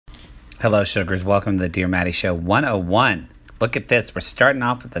Hello, sugars. Welcome to the Dear Mattie Show 101. Look at this. We're starting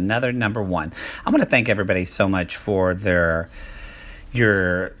off with another number one. I want to thank everybody so much for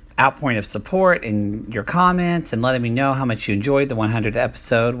your outpouring of support and your comments and letting me know how much you enjoyed the 100th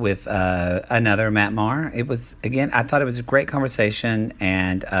episode with another Matt Maher. It was, again, I thought it was a great conversation,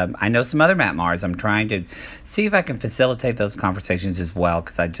 and I know some other Matt Mahers. I'm trying to see if I can facilitate those conversations as well,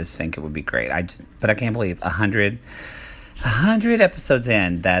 because I just think it would be great. But I can't believe 100 episodes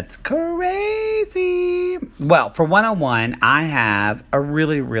in. That's crazy. Well, for 101, I have a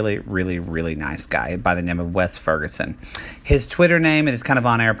really, really, really, really nice guy by the name of Wes Ferguson. His Twitter name and his kind of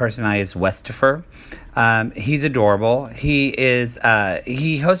on-air personality is Westopher. He's adorable. He hosts a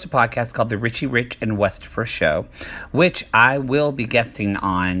podcast called the RichyRich and Westopher Show, which I will be guesting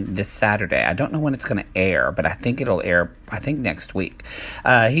on this Saturday. I don't know when it's going to air, but I think it'll air, next week.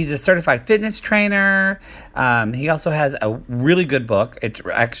 He's a certified fitness trainer. He also has a really good book. It's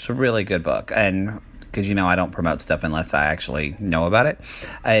actually a really good book, and because I don't promote stuff unless I actually know about it.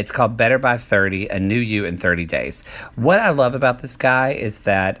 It's called Better by 30, A New You in 30 Days. What I love about this guy is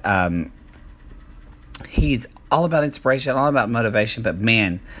that he's all about inspiration, all about motivation, but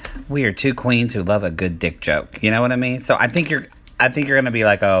man, we are two queens who love a good dick joke. You know what I mean? So I think you're going to be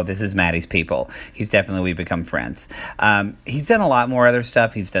like, oh, this is Maddie's people. We become friends. He's done a lot more other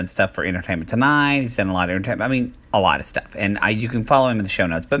stuff. He's done stuff for Entertainment Tonight. He's done a lot of entertainment. A lot of stuff. And you can follow him in the show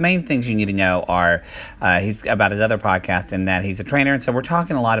notes. But main things you need to know are he's about his other podcast, and that he's a trainer. And so we're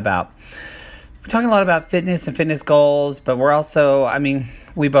talking a lot about fitness and fitness goals. But we're also,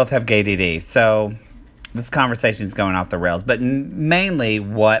 we both have gay DD. So this conversation is going off the rails. But mainly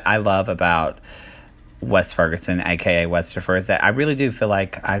what I love about Wes Ferguson, a.k.a. Westopher, is that I really do feel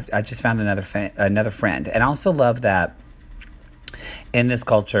like I just found another friend. And I also love that in this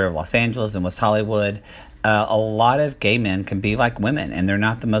culture of Los Angeles and West Hollywood, a lot of gay men can be like women, and they're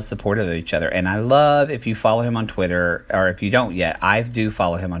not the most supportive of each other. And I love, if you follow him on Twitter, or if you don't yet, I do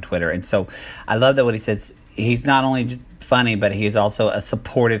follow him on Twitter. And so I love that what he says, he's not only just funny, but he's also a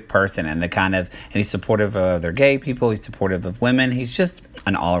supportive person, and he's supportive of other gay people. He's supportive of women. He's just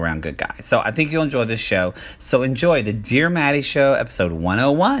an all-around good guy. So I think you'll enjoy this show. So enjoy the Dear Mattie Show, episode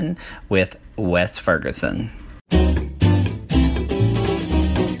 101 with Wes Ferguson.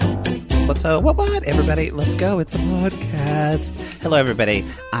 What, everybody? Let's go. It's a podcast. Hello, everybody.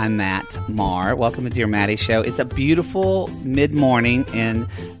 I'm Matt Maher. Welcome to Dear Mattie Show. It's a beautiful mid-morning in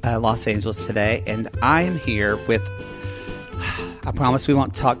Los Angeles today, and I am here with, I promise we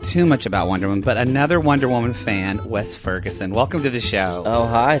won't talk too much about Wonder Woman, but another Wonder Woman fan, Wes Ferguson. Welcome to the show. Oh,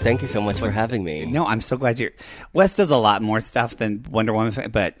 hi. Thank you so much for having me. No, I'm so glad you're... Wes does a lot more stuff than Wonder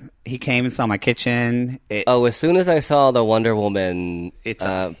Woman, but he came and saw my kitchen. As soon as I saw the Wonder Woman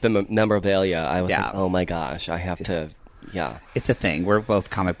memorabilia, I was like, oh my gosh, I have to... Yeah. It's a thing. We're both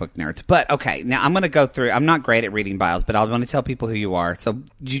comic book nerds. But, okay, now I'm going to go through... I'm not great at reading bios, but I want to tell people who you are. So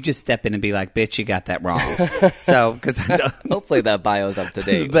you just step in and be like, bitch, you got that wrong. So, because hopefully that bio's up to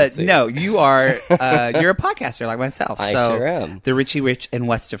date. But no, you are... you're a podcaster like myself. I sure am. The RichyRich and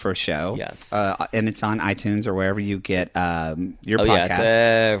Westopher Show. Yes. And it's on iTunes or wherever you get your podcast. Yeah, it's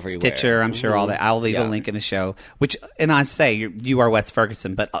everywhere. Stitcher, I'm sure all that. I'll leave a link in the show. And I say, you are Wes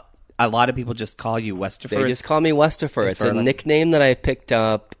Ferguson, but... a lot of people just call you Westopher. They just call me Westopher. It's a nickname that I picked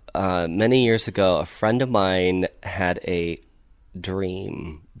up many years ago. A friend of mine had a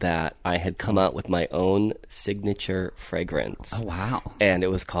dream that I had come out with my own signature fragrance. Oh, wow. And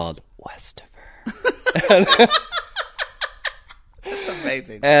it was called Westopher. That's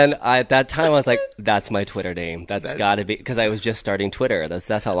amazing. And at that time, I was like, that's my Twitter name. That's got to be, because I was just starting Twitter.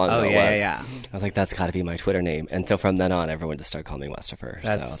 That's how long ago it was. Yeah. I was like, that's got to be my Twitter name. And so from then on, everyone just started calling me Westopher.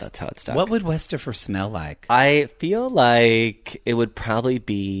 So that's how it stuck. What would Westopher smell like? I feel like it would probably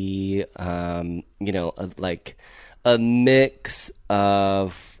be, like a mix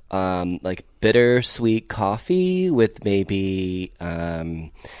of like bittersweet coffee with maybe a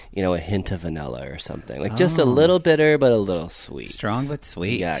hint of vanilla or something, like just a little bitter but a little sweet, strong but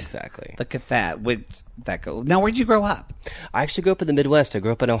sweet. Yeah, exactly. Look at that. Would that go? Now, where'd you grow up? I actually grew up in the Midwest. I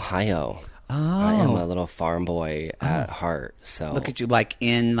grew up in Ohio. Oh, I am a little farm boy at heart. So look at you, like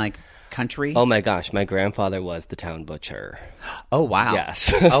in country. Oh my gosh, my grandfather was the town butcher. Oh wow.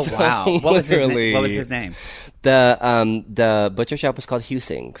 Yes. Oh wow. What was his name? The butcher shop was called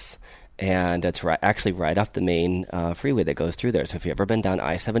Husing's. And it's actually right off the main freeway that goes through there. So if you've ever been down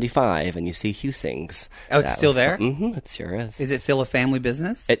I-75 and you see Husings. Oh, it's still there? Mm-hmm, it sure is. Is it still a family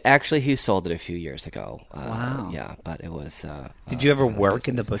business? He sold it a few years ago. Wow. Yeah, but it was... Did you ever work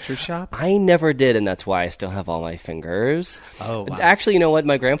in the butcher shop? I never did, and that's why I still have all my fingers. Oh, wow. Actually, you know what?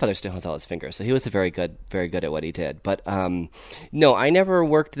 My grandfather still has all his fingers, so he was very good at what he did. But no, I never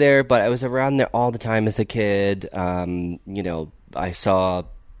worked there, but I was around there all the time as a kid. I saw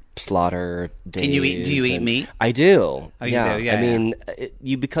slaughter days. Do you eat meat? I do. Oh, you do? Yeah. I mean,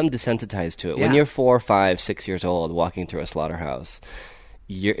 you become desensitized to it. Yeah. When you're 4, 5, 6 years old walking through a slaughterhouse,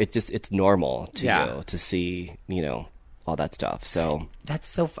 it's normal to you to see, all that stuff. So that's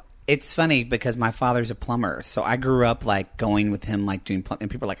so it's funny because my father's a plumber, so I grew up like going with him, like doing plumbing,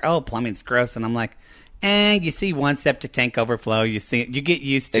 and people are like, "Oh, plumbing's gross," and I'm like, you see one septic tank overflow, you get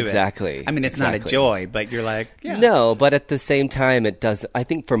used to it. Exactly. I mean, it's not a joy, but you're like, yeah. No, but at the same time, it does. I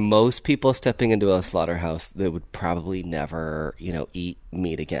think for most people stepping into a slaughterhouse, they would probably never, eat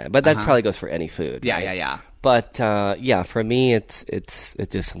meat again. But that probably goes for any food. Yeah, right? yeah. But for me, it's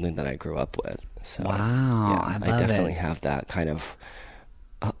just something that I grew up with. So, wow, yeah, I love definitely have that kind of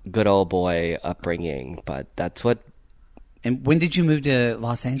good old boy upbringing. But that's what. And when did you move to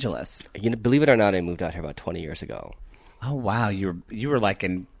Los Angeles? Believe it or not, I moved out here about 20 years ago. Oh wow, you were like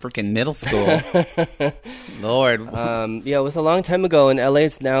in freaking middle school. Lord. It was a long time ago, and LA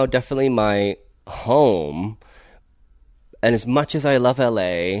is now definitely my home. And as much as I love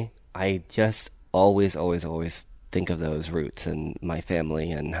LA, I just always think of those roots and my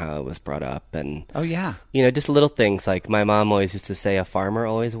family and how I was brought up. And oh yeah, just little things like my mom always used to say, a farmer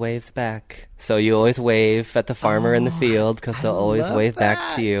always waves back. So you always wave at the farmer in the field because they'll always wave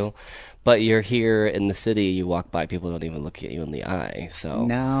back to you. But you're here in the city, you walk by, people don't even look at you in the eye. So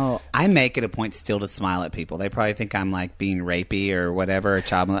no, I make it a point still to smile at people. They probably think I'm like being rapey or whatever, or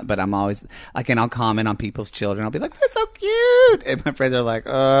child molest, but I'm always like, and I'll comment on people's children. I'll be like, they're so cute, and my friends are like,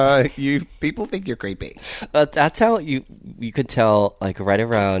 you people think you're creepy. That's how you could tell, like right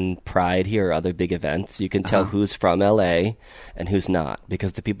around Pride here or other big events, you can tell who's from LA and who's not,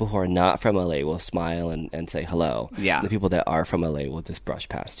 because the people who are not from LA will smile and say hello. Yeah, the people that are from LA will just brush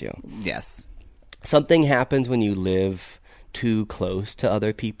past you. Yes. Something happens when you live too close to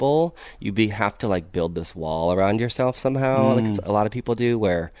other people. You have to like build this wall around yourself somehow. Like a lot of people do,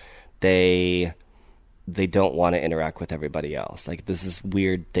 where they don't want to interact with everybody else. Like this is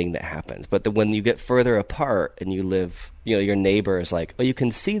weird thing that happens. But when you get further apart and you live, your neighbor is like, oh, you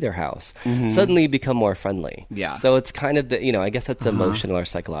can see their house. Suddenly you become more friendly. Yeah. So it's kind of I guess that's an emotional or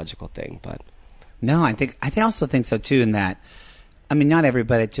psychological thing. But no, I also think so too. In that. I mean, not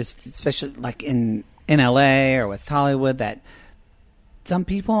everybody, just especially like in LA or West Hollywood, that some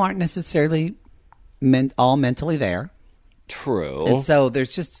people aren't necessarily all mentally there. True. And so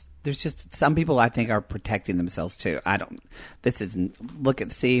there's just some people I think are protecting themselves too.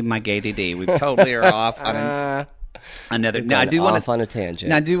 See my gay DD. We totally are off on another. Now I do want to on a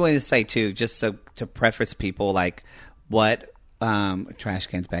tangent. Now I do want to say too, just so to preface people, like what trash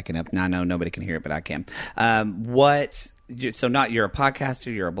can's backing up. Now I know nobody can hear it, but I can. So you're a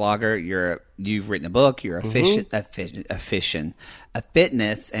podcaster, you're a blogger, you've written a book, you're a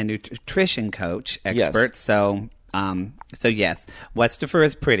fitness and nutrition coach expert. Yes. So yes, Westopher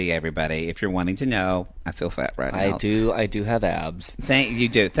is pretty, everybody. If you're wanting to know, I feel fat right now. I do have abs. You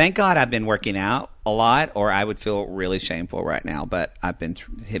do. Thank God I've been working out a lot, or I would feel really shameful right now. But I've been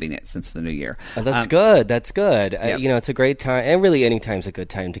hitting it since the new year. That's good. That's good. Yep. It's a great time, and really any time's a good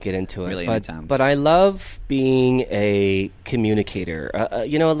time to get into it. Really, anytime. But I love being a communicator. A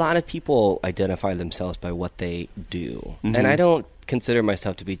lot of people identify themselves by what they do, and I don't consider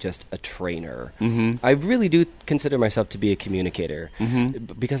myself to be just a trainer. I really do consider myself to be a communicator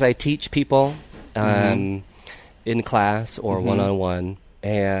because I teach people in class or one-on-one,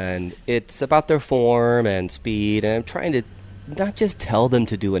 and it's about their form and speed, and I'm trying to not just tell them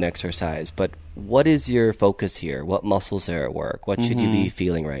to do an exercise, but what is your focus here? What muscles are at work? What should you be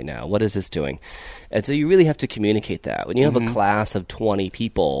feeling right now? What is this doing? And so you really have to communicate that. When you have a class of 20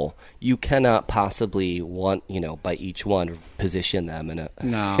 people, you cannot possibly by each one position them in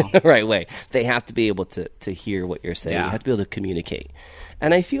the right way. They have to be able to hear what you're saying. You have to be able to communicate.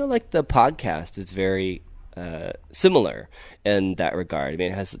 And I feel like the podcast is very similar in that regard. I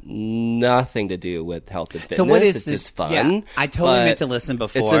mean, it has nothing to do with health and fitness. So what is it's just fun. Yeah, I totally meant to listen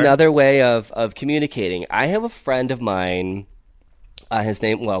before. It's another way of communicating. I have a friend of mine. His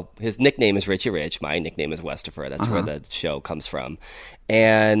nickname is RichyRich. My nickname is Westopher. That's where the show comes from.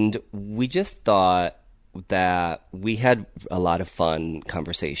 And we just thought, that we had a lot of fun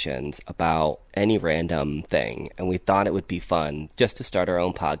conversations about any random thing, and we thought it would be fun just to start our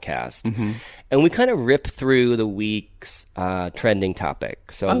own podcast. And we kind of rip through the week's trending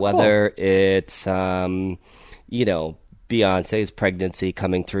topic. So whether it's, Beyonce's pregnancy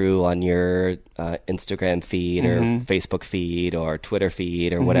coming through on your Instagram feed or Facebook feed or Twitter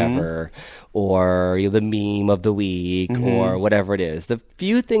feed or whatever, or the meme of the week or whatever it is. The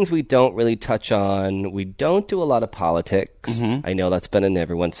few things we don't really touch on, we don't do a lot of politics. I know that's been in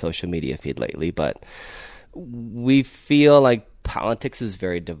everyone's social media feed lately, but we feel like politics is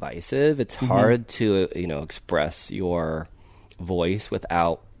very divisive. It's hard to, express your voice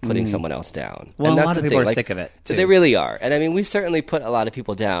without putting someone else down. Well, and a that's lot of the people thing. are sick of it, too. They really are. And I mean, we certainly put a lot of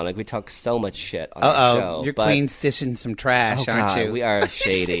people down. Like, we talk so much shit on our show. Your queen's dishing some trash, aren't you? We are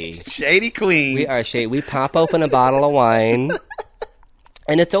shady. Shady queen. We are shady. We pop open a bottle of wine.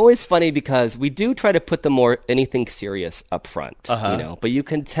 And it's always funny because we do try to put anything serious up front, but you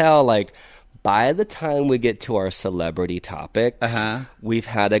can tell, like, by the time we get to our celebrity topics, we've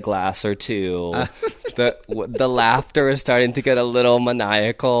had a glass or two. The laughter is starting to get a little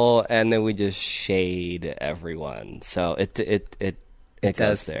maniacal, and then we just shade everyone. So it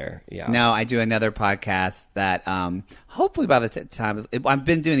goes there. Yeah. No, I do another podcast that hopefully by the time I've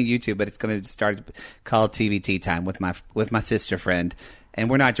been doing a YouTube, but it's going to start called TV Tea Time with my sister friend. And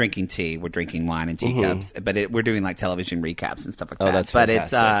we're not drinking tea; we're drinking wine in teacups. But we're doing like television recaps and stuff like that. Oh, that's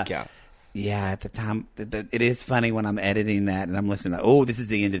fantastic. But it's yeah, at the time, it is funny when I'm editing that and I'm listening to, this is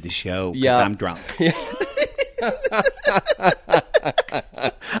the end of the show because I'm drunk. I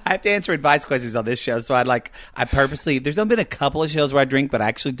have to answer advice questions on this show, so I purposely, there's been a couple of shows where I drink, but I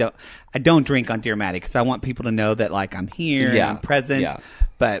actually don't drink on Dear Mattie because I want people to know that like I'm here and I'm present. Yeah.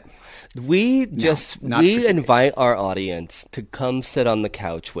 But we invite our audience to come sit on the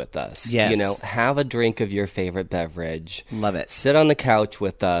couch with us. Yes. Have a drink of your favorite beverage. Love it. Sit on the couch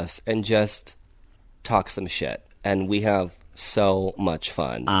with us and just talk some shit. And we have so much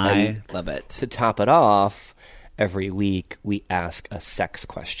fun. I love it. To top it off, every week we ask a sex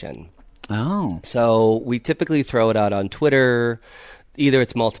question. Oh. So we typically throw it out on Twitter. Either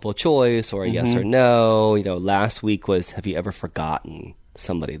it's multiple choice or a yes or no. Last week was, have you ever forgotten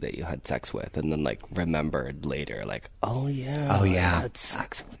somebody that you had sex with, and then like remembered later, like, oh yeah, I had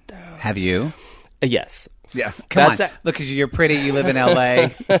sex with them. Have you? Yes. Yeah. Come on. Look, because you're pretty. You live in LA.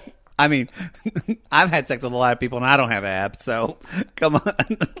 I mean, I've had sex with a lot of people, and I don't have abs. So come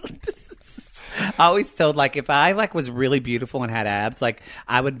on. I always told, like, if I was really beautiful and had abs, like,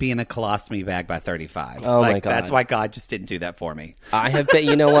 I would be in a colostomy bag by 35. Oh my God. That's why God just didn't do that for me. I have been,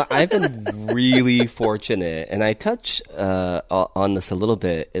 you know what? I've been really fortunate, and I touch on this a little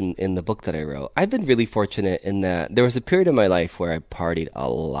bit in the book that I wrote. I've been really fortunate in that there was a period of my life where I partied a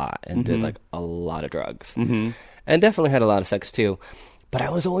lot and did like a lot of drugs, and definitely had a lot of sex too. But I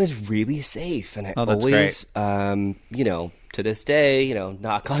was always really safe, and I always, to this day,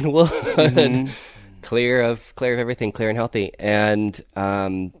 knock on wood, clear of everything, clear and healthy. And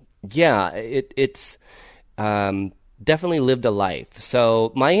it's definitely lived a life.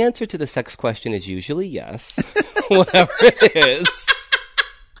 So my answer to the sex question is usually yes, whatever it is.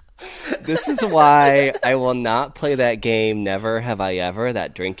 This is why I will not play that game, Never Have I Ever,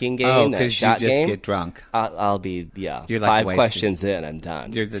 that drinking game. Oh, because you just get drunk. I'll be, You're like 5 questions in, I'm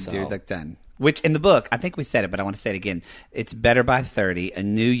done. You're like done. Which, in the book, I think we said it, but I want to say it again. It's Better by 30, a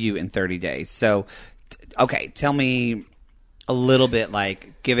new you in 30 days. So, okay, tell me a little bit,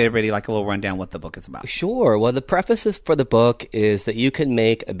 give everybody a little rundown what the book is about. Sure. Well, the preface for the book is that you can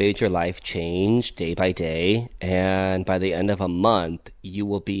make a major life change day by day, and by the end of a month, you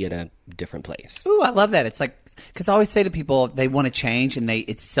will be in a different place. Ooh, I love that. It's because I always say to people, they want to change, and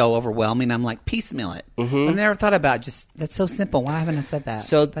it's so overwhelming. I'm like, piecemeal it. I never thought about that's so simple. Why haven't I said that?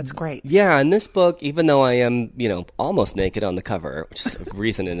 So that's great. Yeah, in this book, even though I am, almost naked on the cover, which is a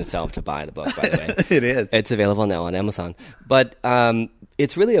reason in itself to buy the book, by the way. It is. It's available now on Amazon. But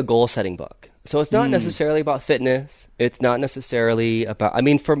it's really a goal-setting book. So it's not necessarily about fitness. It's not necessarily about,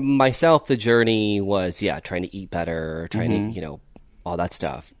 for myself, the journey was, trying to eat better, trying to, all that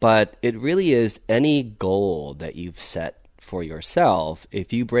stuff. But it really is any goal that you've set for yourself.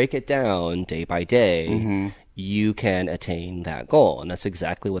 If you break it down day by day, you can attain that goal. And that's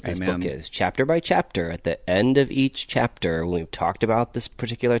exactly what this book is. Chapter by chapter, at the end of each chapter, when we've talked about this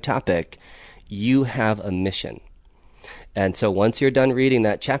particular topic, you have a mission. And so once you're done reading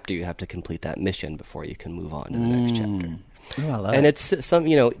that chapter, you have to complete that mission before you can move on to the next chapter. Ooh, I love and it. It's some,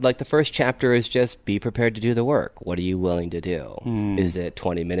 the first chapter is just be prepared to do the work. What are you willing to do? Is it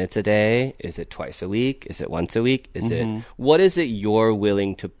 20 minutes a day? Is it twice a week? Is it once a week? Is it, what is it you're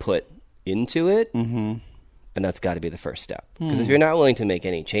willing to put into it. Mm-hmm. And that's got to be the first step. Because if you're not willing to make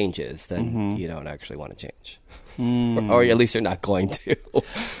any changes, then you don't actually want to change. Or at least you're not going to.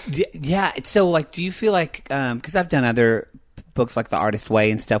 Yeah. So, like, do you feel like, because I've done other books like The Artist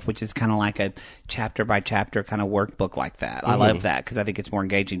Way and stuff, which is kind of like a chapter by chapter kind of workbook like that. I love that because I think it's more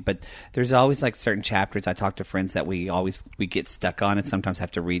engaging. But there's always like certain chapters I talk to friends that we get stuck on and sometimes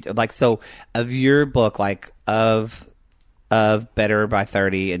have to read. Like, so of your book, like of Better by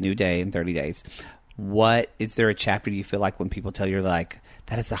 30, A New Day in 30 Days, what is there a chapter you feel like when people tell you like,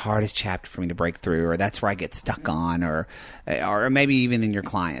 that is the hardest chapter for me to break through, or that's where I get stuck on, or maybe even in your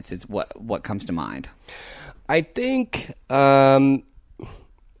clients is what comes to mind? I think I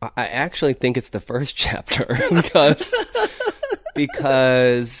actually think it's the first chapter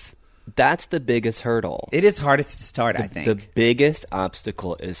because that's the biggest hurdle. It is hardest to start, I think. The biggest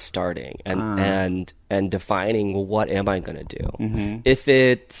obstacle is starting and defining what am I going to do. Mm-hmm. If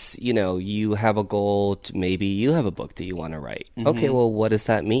it's, you have a goal, maybe you have a book that you want to write. Mm-hmm. Okay, well, what does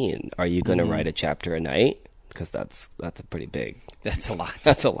that mean? Are you going to write a chapter a night? Because that's a pretty big. That's a lot.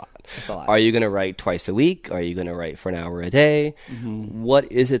 That's a lot. Are you going to write twice a week? Are you going to write for an hour a day? Mm-hmm. What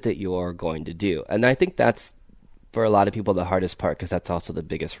is it that you're going to do? And I think that's, for a lot of people, the hardest part, because that's also the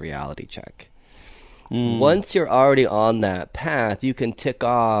biggest reality check. Once you're already on that path, you can tick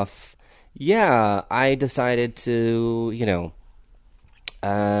off, I decided to,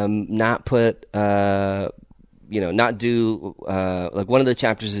 not put, not do, like one of the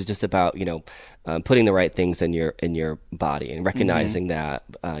chapters is just about, putting the right things in your body and recognizing that,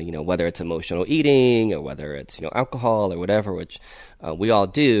 whether it's emotional eating or whether it's, alcohol or whatever, which we all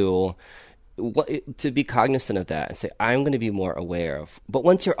do. To be cognizant of that and say, I'm going to be more aware of. But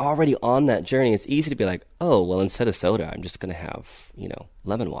once you're already on that journey, it's easy to be like, oh, well, instead of soda, I'm just going to have,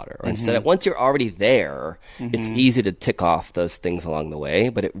 lemon water. Or once you're already there, it's easy to tick off those things along the way.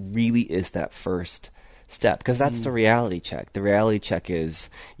 But it really is that first step, because that's the reality check. The reality check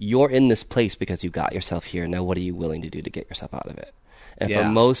is you're in this place because you got yourself here. Now, what are you willing to do to get yourself out of it? And for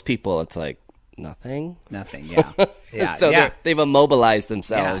most people, it's like, nothing. Yeah. So they've immobilized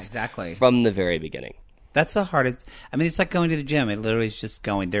themselves exactly. from the very beginning. That's the hardest. I mean, it's like going to the gym. It literally is just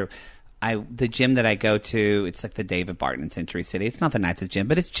going there. The gym that I go to, it's like the David Barton in Century City. It's not the nicest gym,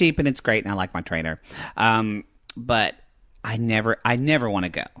 but it's cheap and it's great, and I like my trainer. But I never want to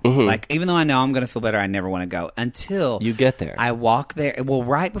go. Mm-hmm. Like, even though I know I'm going to feel better, I never want to go until you get there. I walk there. Well,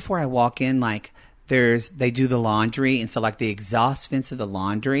 right before I walk in, like, they do the laundry, and so like the exhaust vents of the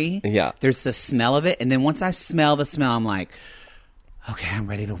laundry, there's the smell of it, and then once I smell the smell, I'm like, okay, I'm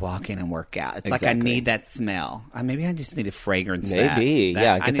ready to walk in and work out. It's like I need that smell. Maybe I just need a fragrance. Maybe,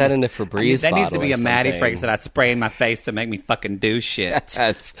 get that in the Febreze that bottle. Needs to be a Mattie fragrance that I spray in my face to make me fucking do shit.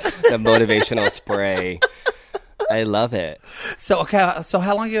 That's the motivational spray. I love it. So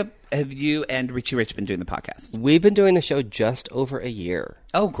how long have you and RichyRich been doing the podcast? We've been doing the show just over a year.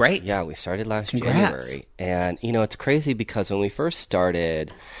 Oh, great. Yeah, we started last January. And, it's crazy because when we first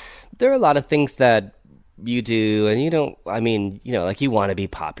started, there are a lot of things that you do and you don't, like you want to be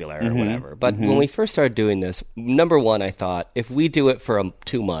popular or whatever. But when we first started doing this, number one, I thought, if we do it for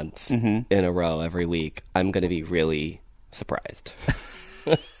 2 months in a row every week, I'm going to be really surprised.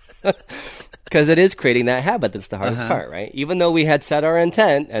 Because it is creating that habit that's the hardest part, right? Even though we had set our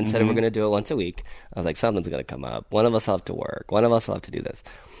intent and said we're going to do it once a week, I was like, something's going to come up. One of us will have to work. One of us will have to do this.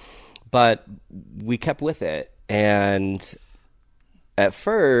 But we kept with it. And at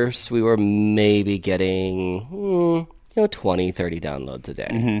first, we were maybe getting, 20, 30 downloads a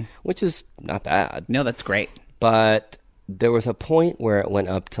day, which is not bad. No, that's great. But there was a point where it went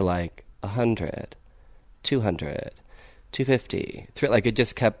up to like 100, 200, 250. Like it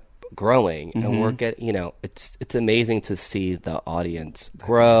just kept growing, and we're getting, it's amazing to see the audience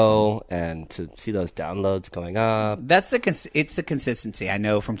grow and to see those downloads going up. It's the consistency. I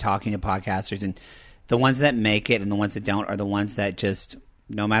know from talking to podcasters, and the ones that make it and the ones that don't are the ones that just,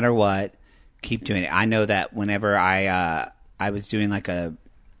 no matter what, keep doing it. I know that whenever I was doing like what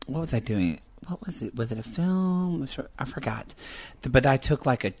was I doing? What was it? Was it a film? I forgot. But I took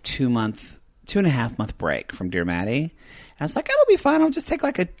like a 2.5 month break from Dear Mattie. I was like, it'll be fine. I'll just take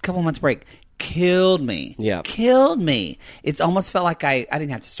like a couple months break. Killed me. Yeah. Killed me. It's almost felt like I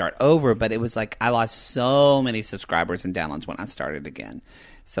didn't have to start over, but it was like I lost so many subscribers and downloads when I started again.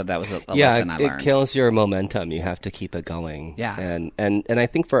 So that was a lesson I learned. It kills your momentum. You have to keep it going. Yeah. And I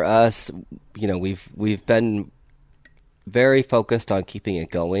think for us, we've been very focused on keeping it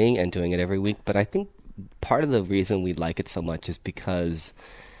going and doing it every week. But I think part of the reason we like it so much is because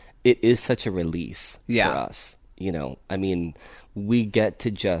it is such a release for us. We get to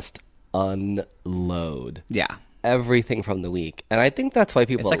just unload. Yeah. everything from the week. And I think that's why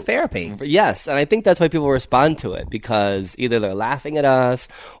people... It's like therapy. Yes, and I think that's why people respond to it, because either they're laughing at us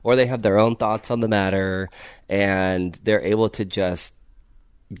or they have their own thoughts on the matter, and they're able to just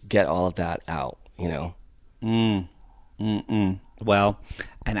get all of that out, you know? Well,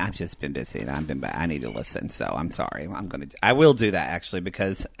 and I've just been busy, and I need to listen, so I'm sorry. I will do that, actually,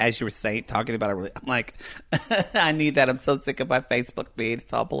 because as you were saying, talking about it, I'm like, I need that. I'm so sick of my Facebook feed.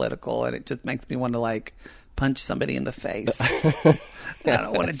 It's all political, and it just makes me want to, like, punch somebody in the face. I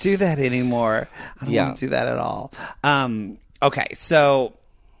don't want to do that anymore. I don't want to do that at all. Okay, so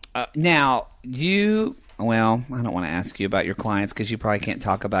now well, I don't want to ask you about your clients because you probably can't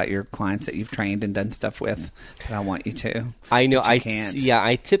talk about your clients that you've trained and done stuff with, but I want you to. I know. I can't. Yeah,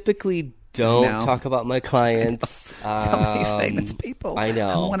 I typically don't talk about my clients. So many famous people. I know.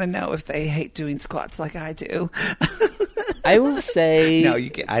 I want to know if they hate doing squats like I do. I will say, no, you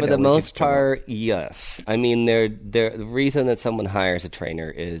can't. For the most part, yes. I mean, the reason that someone hires a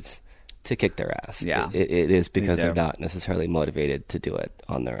trainer is to kick their ass. Yeah. It is because they're not necessarily motivated to do it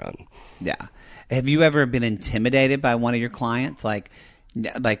on their own. Yeah. Have you ever been intimidated by one of your clients? Like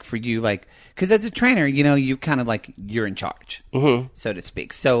for you, like, because as a trainer, you know, you kind of like, you're in charge, so to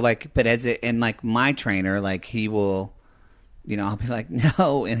speak. So like, but and like my trainer, like he will, you know, I'll be like,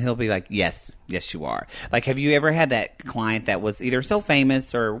 no. And he'll be like, yes, you are. Like, have you ever had that client that was either so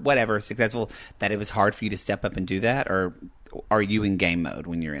famous or whatever, successful, that it was hard for you to step up and do that? Or are you in game mode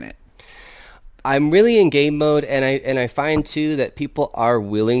when you're in it? I'm really in game mode, and I find too that people are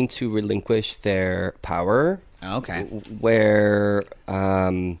willing to relinquish their power. Okay. Where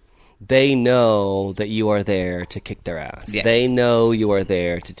they know that you are there to kick their ass. Yes. They know you are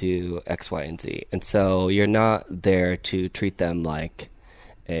there to do X, Y, and Z, and so you're not there to treat them like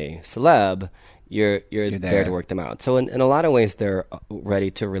a celeb. You're there to work them out. So in a lot of ways, they're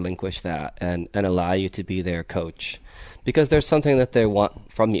ready to relinquish that and allow you to be their coach, because there's something that they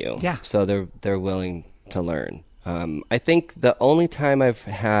want from you. Yeah. So they're willing to learn. I think the only time I've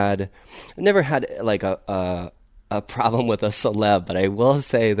never had like a problem with a celeb, but I will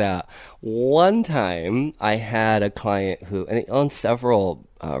say that one time I had a client and he owns several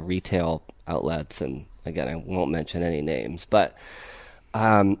retail outlets, and again, I won't mention any names, but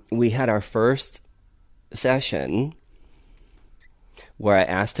we had our first session where I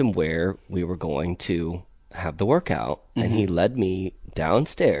asked him where we were going to have the workout, and he led me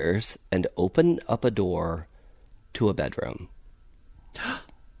downstairs and opened up a door to a bedroom.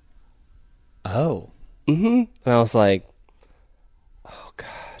 Oh. And I was like, oh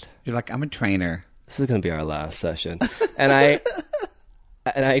God. You're like, I'm a trainer. This is going to be our last session. And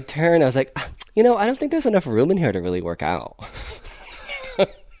I turned, I was like, you know, I don't think there's enough room in here to really work out.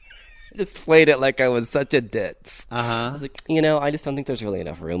 I just played it like I was such a ditz. I was like, you know, I just don't think there's really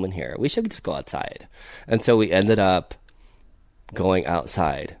enough room in here. We should just go outside. And so we ended up going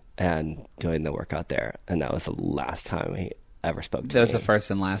outside and doing the workout there. And that was the last time he ever spoke to me. That was the first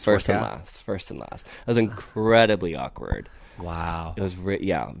and last First workout? and last. It was incredibly awkward. Wow. It was,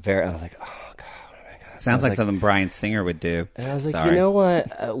 very, I was like, oh God. Sounds like something Bryan Singer would do. And I was like, you know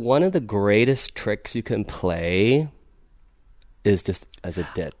what? One of the greatest tricks you can play is just as a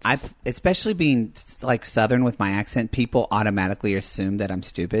ditz. Especially being like Southern with my accent, people automatically assume that I'm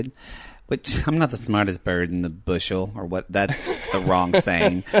stupid, which I'm not the smartest bird in the bushel, or what. That's the wrong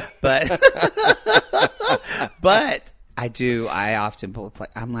saying. But I do. I often play.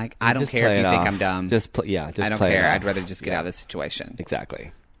 I'm like, I don't care if you think I'm dumb. Just play. Yeah, just I don't play care. it off. I'd rather just get out of the situation.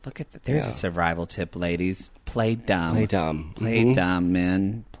 Exactly. Look at that. There's a survival tip, ladies. Play dumb. Play dumb. Play dumb,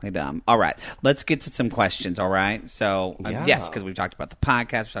 men. Play dumb. All right. Let's get to some questions, all right? So, yes, because we've talked about the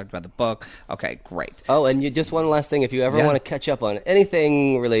podcast. We've talked about the book. Okay, great. Oh, and just one last thing. If you ever want to catch up on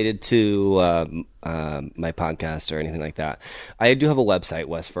anything related to my podcast or anything like that, I do have a website,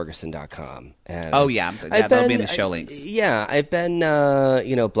 westferguson.com. And that'll be in the show links. Yeah, I've been,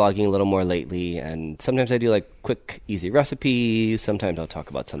 blogging a little more lately, and sometimes I do like quick, easy recipes. Sometimes I'll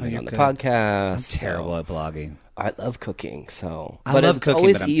talk about something on the podcast. I'm terrible at blogging. I love cooking, so I love cooking,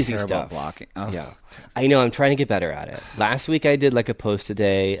 always but I'm easy terrible stuff. at blocking. Oh. Yeah, I know. I'm trying to get better at it. Last week I did like a post a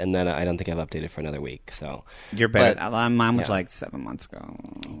day, and then I don't think I've updated for another week. So you're better. Mine was like 7 months ago.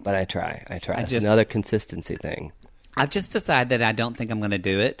 But I try. It's another consistency thing. I've just decided that I don't think I'm going to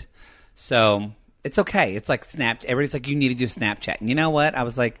do it. So it's okay. It's like Snapchat. Everybody's like, you need to do Snapchat. And you know what? I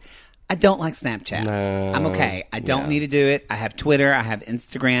was like, I don't like Snapchat. No. I'm okay. I don't need to do it. I have Twitter. I have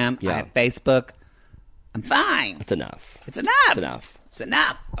Instagram. I have Facebook. I'm fine. It's enough. It's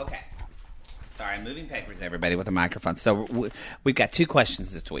enough. Okay. Sorry, I'm moving papers, everybody, with a microphone. So we've got 2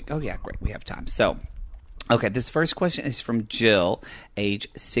 questions this week. Oh, yeah, great. We have time. So Okay, this first question is from Jill, age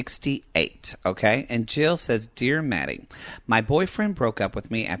 68, okay? And Jill says, Dear Mattie, my boyfriend broke up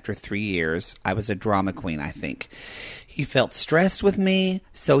with me after 3 years. I was a drama queen, I think. He felt stressed with me,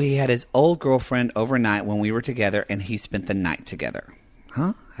 so he had his old girlfriend overnight when we were together, and he spent the night together.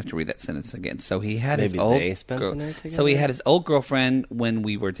 Huh? I have to read that sentence again. So he had his old... they spent the night together? So he had his old girlfriend when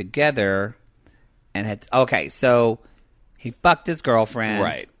we were together, and had... Okay, so he fucked his girlfriend.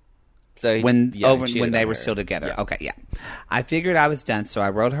 Right. So when they were still together. Yeah. Okay, yeah. I figured I was done, so I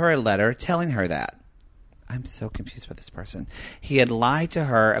wrote her a letter telling her that. I'm so confused with this person. He had lied to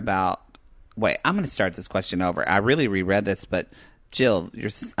her about... Wait, I'm going to start this question over. I really reread this, but Jill,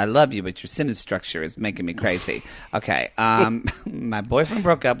 I love you, but your sentence structure is making me crazy. Okay, my boyfriend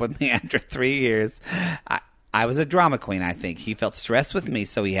broke up with me after 3 years. I was a drama queen, I think. He felt stressed with me,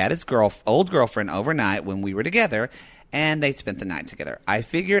 so he had his old girlfriend overnight when we were together, and they spent the night together. I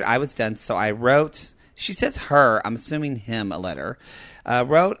figured I was done, so I wrote, she says her, I'm assuming him, a letter.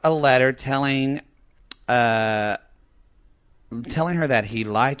 Wrote a letter telling her that he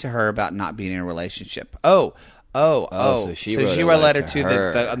lied to her about not being in a relationship. So she wrote a letter to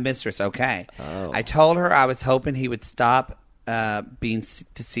the mistress. Okay. Oh. I told her I was hoping he would stop being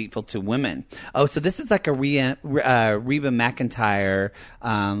deceitful to women. Oh, so this is like a Reba McEntire,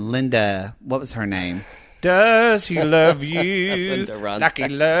 Linda, what was her name? Does he love you like he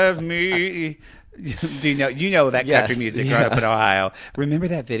loved me? Do you know that country music growing up in Ohio? Remember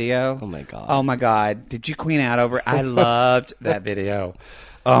that video? Oh my god! Oh my god! Did you queen out over it? I loved that video.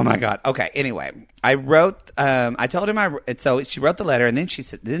 Oh my god! Okay. Anyway, I wrote. I told him so she wrote the letter, and then she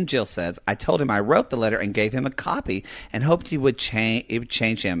said. Then Jill says, I told him I wrote the letter and gave him a copy, and hoped he would change. It would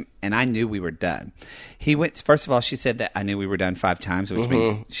change him, and I knew we were done. He went. First of all, she said that I knew we were done 5 times, which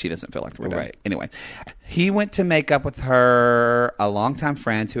means she doesn't feel like we're done. Right. Anyway, he went to make up with her, a longtime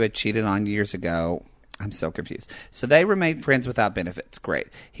friend who had cheated on years ago. I'm so confused. So they remained friends without benefits. Great.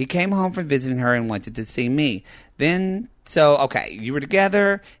 He came home from visiting her and wanted to see me. Okay, you were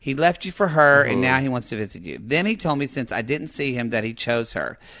together, he left you for her, and now he wants to visit you. Then he told me since I didn't see him that he chose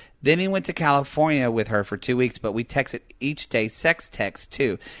her. Then he went to California with her for 2 weeks, but we texted each day, sex text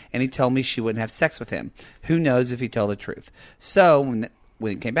too, and he told me she wouldn't have sex with him. Who knows if he told the truth. So when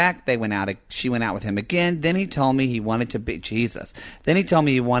he came back, she went out with him again. Then he told me he wanted to be, Jesus. Then he told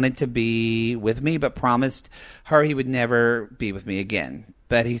me he wanted to be with me, but promised her he would never be with me again.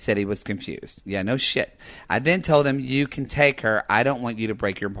 But he said he was confused. Yeah, no shit. I then told him, you can take her. I don't want you to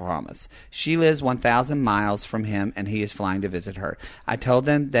break your promise. She lives 1,000 miles from him, and he is flying to visit her. I told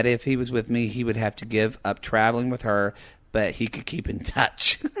him that if he was with me, he would have to give up traveling with her, but he could keep in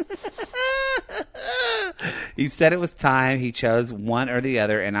touch. He said it was time. He chose one or the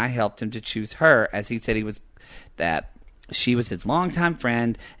other, and I helped him to choose her, as he said she was his longtime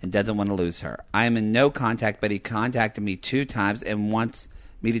friend and doesn't want to lose her. I am in no contact, but he contacted me 2 times and wants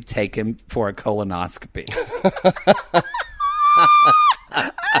me to take him for a colonoscopy.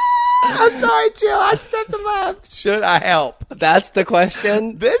 I'm sorry, Jill. I just have to laugh. Should I help? That's the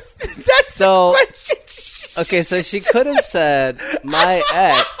question? That's the question. Okay, so she could have said, my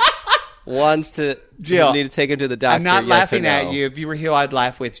ex wants to... Jill, need to take him to the doctor. I'm not yes laughing no. at you. If you were here, I'd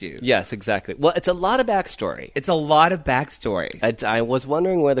laugh with you. Yes, exactly. Well, it's a lot of backstory. I was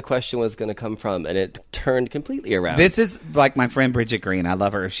wondering where the question was going to come from, and it turned completely around. This is like my friend Bridget Green. I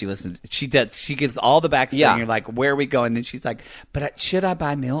love her. If she listens, she does. She gives all the backstory. Yeah. And you're like, where are we going? And then she's like, but should I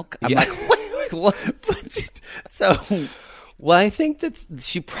buy milk? I'm Yeah. like, wait, what? So, well, I think that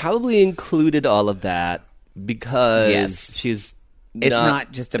she probably included all of that because Yes. she's. It's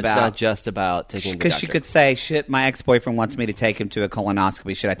not just about taking him to the because she doctor. could say, "Shit, my ex-boyfriend wants me to take him to a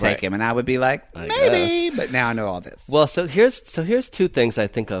colonoscopy. Should I take Right. him?" And I would be like, I "Maybe," guess. but now I know all this. Well, so here's 2 things I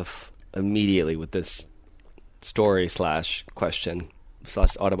think of immediately with this story / question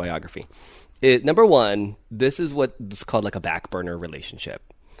 / autobiography. Number 1, this is what's called like a back burner relationship.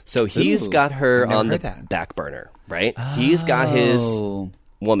 So he's got her on the back burner, right? Oh. He's got his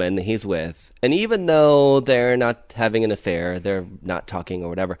woman that he's with, and even though they're not having an affair, they're not talking or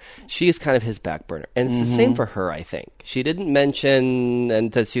whatever, she's kind of his back burner. And it's the same for her, I think. She didn't mention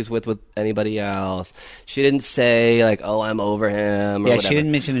that she's with anybody else. She didn't say like, oh, I'm over him or whatever. She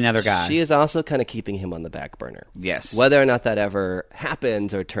didn't mention another guy. She is also kind of keeping him on the back burner. Yes. Whether or not that ever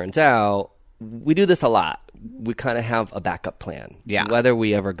happens or turns out, we do this a lot. We kind of have a backup plan. Yeah. Whether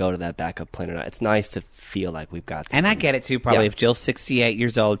we ever go to that backup plan or not, it's nice to feel like we've got. And I get it too. Probably Yeah. if Jill's 68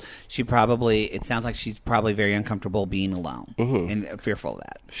 years old, it sounds like she's probably very uncomfortable being alone and fearful of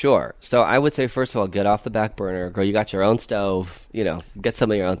that. Sure. So I would say, first of all, get off the back burner. Girl, you got your own stove. Get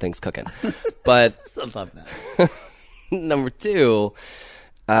some of your own things cooking. But I love that. number 2,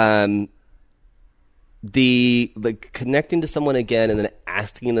 the connecting to someone again and then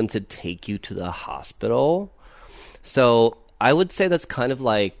asking them to take you to the hospital. So I would say that's kind of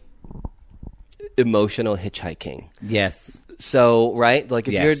like emotional hitchhiking. Yes. So, right? Like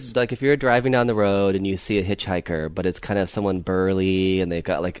if Yes. if you're driving down the road and you see a hitchhiker, but it's kind of someone burly and they've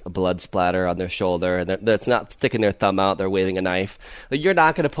got like a blood splatter on their shoulder and that's not sticking their thumb out, they're waving a knife. Like, you're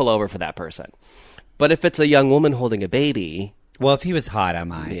not going to pull over for that person. But if it's a young woman holding a baby, Well, if he was hot, I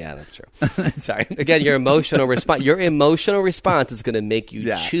might. yeah, that's true. Sorry. Again, your emotional response is going to make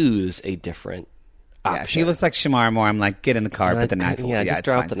you choose a different option. Yeah, she looks like Shamar Moore. I'm like, get in the car, put the knife away. Yeah, just it's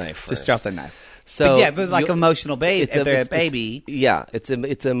drop fine. the knife first. Just drop the knife. So but like emotional baby. If they're a baby.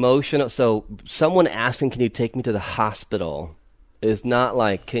 It's emotional. So someone asking, "Can you take me to the hospital?" is not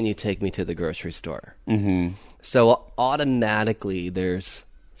like, "Can you take me to the grocery store?" Mm-hmm. So automatically, there's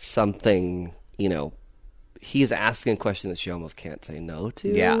something. He's asking a question that she almost can't say no to.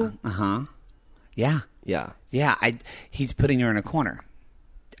 Yeah. Yeah. Yeah. He's putting her in a corner.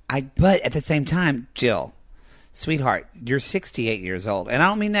 But at the same time, Jill, sweetheart, you're 68 years old. And I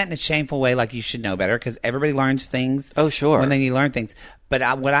don't mean that in a shameful way, like you should know better, because everybody learns things. Oh, sure. When they learn things.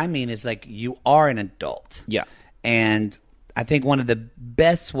 But what I mean is, like, you are an adult. Yeah. And I think one of the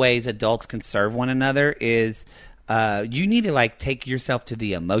best ways adults can serve one another is you need to, like, take yourself to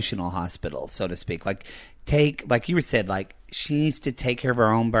the emotional hospital, so to speak. Like you said, like, she needs to take care of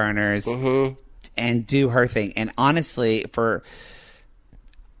her own burners and do her thing. And honestly,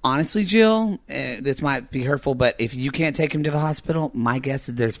 Jill, this might be hurtful, but if you can't take him to the hospital, my guess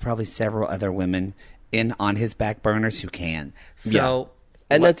is there's probably several other women on his back burners who can. So,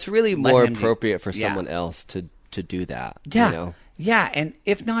 and that's really more appropriate for someone else to do that. Yeah. Yeah, and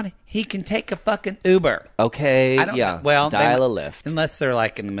if not, he can take a fucking Uber. Okay, I don't know. Well, dial a lift. Unless they're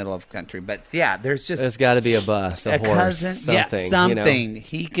like in the middle of the country. But yeah, there's got to be a bus, a horse, cousin, something. Something.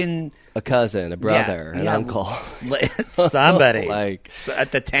 He can... A cousin, a brother, an uncle. Somebody. Like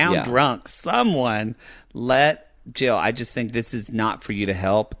at the town drunk. Someone let Jill. I just think this is not for you to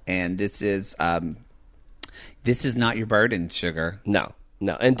help, and this is not your burden, sugar. No.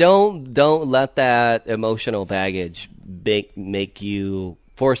 And don't let that emotional baggage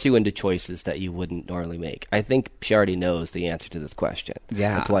force you into choices that you wouldn't normally make. I think she already knows the answer to this question.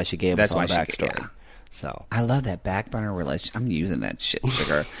 Yeah. That's why she gave us all the backstory. Yeah. So I love that back burner relationship. I'm using that shit,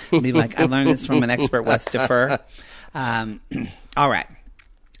 sugar. Be like, I learned this from an expert, Westopher. All right.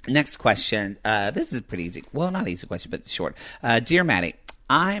 Next question. This is a pretty easy. Well, not easy question, but short. Dear Mattie,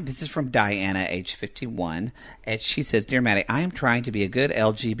 this is from Diana, age 51, and she says, Dear Mattie, I am trying to be a good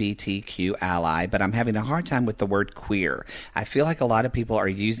LGBTQ ally, but I'm having a hard time with the word queer. I feel like a lot of people are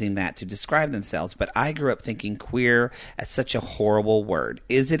using that to describe themselves, but I grew up thinking queer as such a horrible word.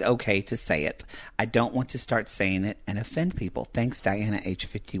 Is it okay to say it? I don't want to start saying it and offend people. Thanks, Diana, age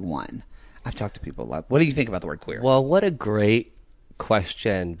 51. I've talked to people a lot. What do you think about the word queer? Well, what a great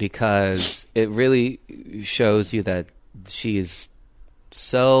question, because it really shows you that she's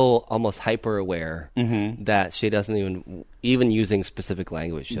so almost hyper aware that she doesn't even using specific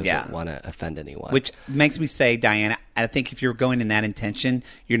language, she doesn't want to offend anyone. Which makes me say, Diana, I think if you're going in that intention,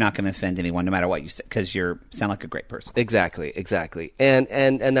 you're not going to offend anyone, no matter what you say, because you sound like a great person. Exactly. And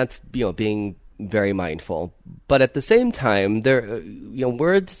that's being very mindful. But at the same time, there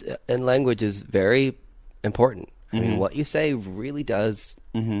words and language is very important. I mean, what you say really does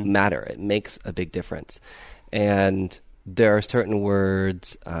matter. It makes a big difference. And there are certain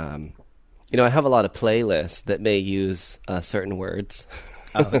words, I have a lot of playlists that may use certain words.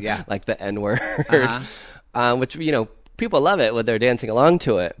 Oh, yeah. Like the N-word, which, people love it when they're dancing along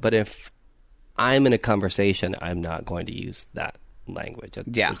to it. But if I'm in a conversation, I'm not going to use that language.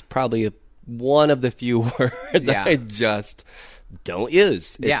 It's probably one of the few words I just don't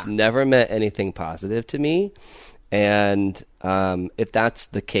use. It's never meant anything positive to me. And if that's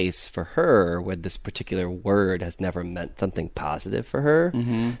the case for her, where this particular word has never meant something positive for her,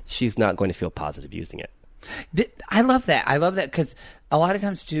 she's not going to feel positive using it. I love that. Because a lot of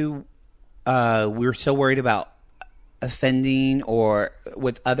times, too, we're so worried about offending or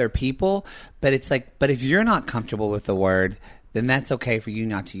with other people. But it's like, but if you're not comfortable with the word, then that's okay for you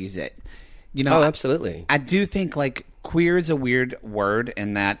not to use it. Oh, absolutely. I do think, like, queer is a weird word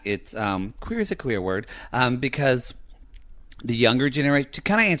in that it's queer is a queer word because the younger generation, to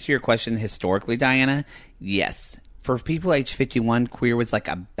kind of answer your question historically, Diana, yes, for people age 51, queer was like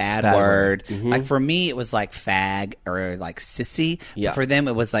a bad word. Like for me it was like fag or like sissy. But for them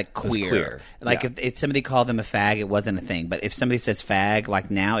it was like queer. Like if somebody called them a fag, it wasn't a thing, but if somebody says fag, like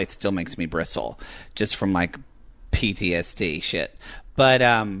now, it still makes me bristle just from like PTSD shit. But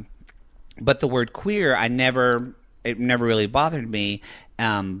the word queer, it never really bothered me.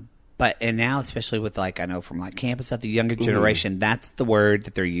 But and now especially with like I know from like campus stuff, the younger generation, that's the word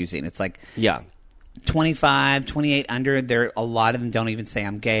that they're using. It's like 25, 28 under, there a lot of them don't even say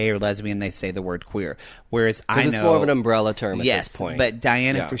I'm gay or lesbian. They say the word queer. Whereas I know it's more of an umbrella term at this point. But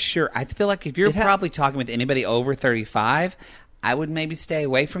Diana, for sure, I feel like if you're probably talking with anybody over 35, I would maybe stay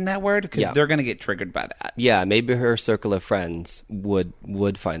away from that word because they're going to get triggered by that. Yeah, maybe her circle of friends would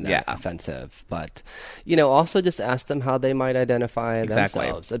find that offensive. But, also just ask them how they might identify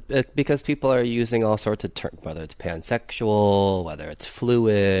themselves. Because people are using all sorts of terms, whether it's pansexual, whether it's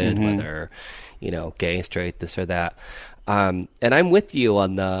fluid, whether, gay, straight, this or that. And I'm with you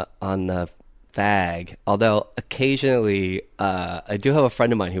on the fag, although occasionally I do have a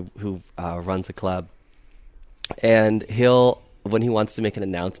friend of mine who runs a club, and when he wants to make an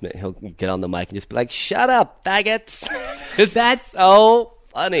announcement, he'll get on the mic and just be like, "Shut up, faggots!" That's so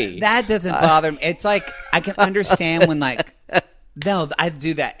funny. That doesn't bother me. It's like I can understand when no, I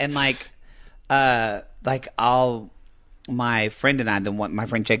do that, and my friend and I, my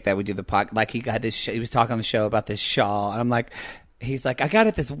friend Jake that we do the podcast, like he got this, he was talking on the show about this shawl, and I'm like. He's like, I got it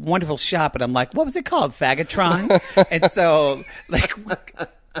at this wonderful shop, and I'm like, what was it called? Faggotron? And so,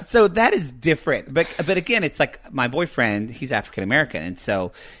 so that is different. But again, it's like my boyfriend, he's African American, and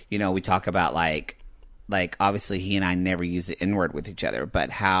so, we talk about like obviously he and I never use the N-word with each other, but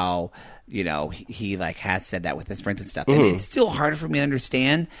how, he like has said that with his friends and stuff. And it's still harder for me to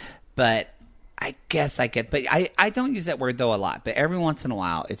understand, but I guess I get, but I don't use that word though a lot, but every once in a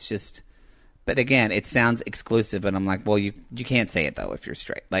while it's just. But again, it sounds exclusive, and I'm like, well, you can't say it though if you're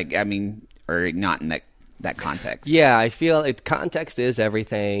straight. Like, I mean, or not in that context. Yeah, I feel context is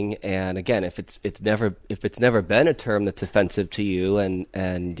everything. And again, if it's never been a term that's offensive to you,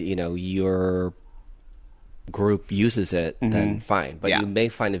 and your group uses it, then fine. But you may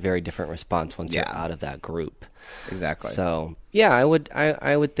find a very different response once you're out of that group. Exactly. So yeah, I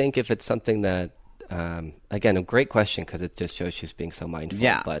would think if it's something that. Again, a great question because it just shows she's being so mindful.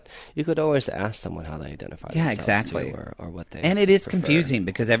 Yeah. But you could always ask someone how they identify themselves. Yeah, exactly. Too, or what they And it is prefer. confusing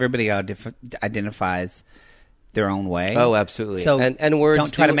because everybody identifies their own way. Oh, absolutely. So and words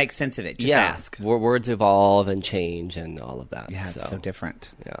don't try to make sense of it. Just ask. Words evolve and change and all of that. Yeah, it's so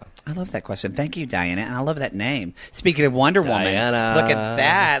different. Yeah. I love that question. Thank you, Diana. And I love that name. Speaking of Wonder Woman. Diana.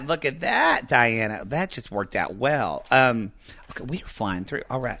 Look at that, Diana. That just worked out well. Okay, we are flying through.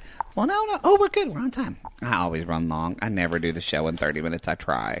 All right. Well, no. Oh, we're good. We're on time. I always run long. I never do the show in 30 minutes. I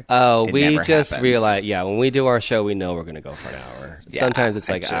try. Oh, we just realized, when we do our show, we know we're going to go for an hour. Yeah, sometimes it's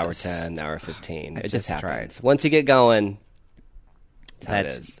like hour 10, hour 15. It just happens. Tried. Once you get going, that's how it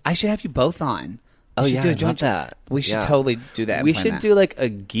is. I should have you both on. Oh, yeah, I love that. We should totally do that. We should do like a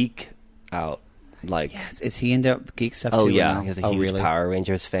geek out. Like, yes, is he into geek stuff too? Oh yeah, he's a huge Power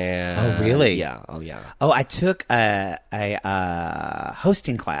Rangers fan. Oh really? Yeah. Oh yeah. Oh, I took a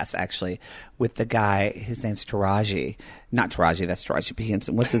hosting class actually with the guy. His name's Taraji. Not Taraji. That's Taraji P.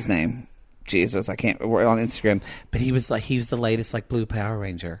 Henson. What's his name? Jesus, I can't. We're on Instagram, but he was the latest like blue Power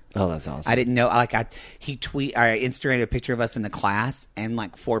Ranger. Oh, that's awesome. I didn't know. I Instagrammed a picture of us in the class, and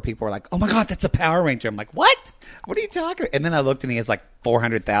like 4 people were like, "Oh my god, that's a Power Ranger." I'm like, "What? What are you talking?" And then I looked, and he has like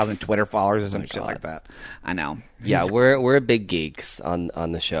 400,000 Twitter followers or some shit like that. I know. Yeah, we're big geeks on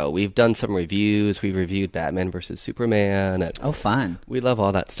the show. We've done some reviews. We've reviewed Batman versus Superman. Oh, fun! We love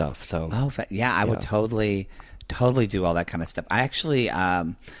all that stuff. So I would totally do all that kind of stuff. I actually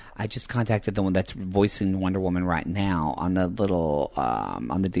I just contacted the one that's voicing Wonder Woman right now on the little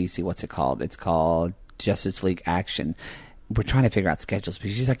on the DC. What's it called? It's called Justice League Action. We're trying to figure out schedules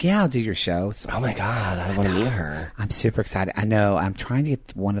because she's like, "Yeah, I'll do your show." So, oh my god, I want to meet her. I'm super excited. I know. I'm trying to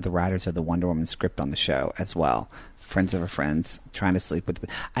get one of the writers of the Wonder Woman script on the show as well. Friends of a friends, trying to sleep with.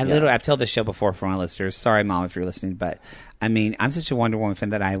 I've told this show before for my listeners. Sorry, Mom, if you're listening, but I mean, I'm such a Wonder Woman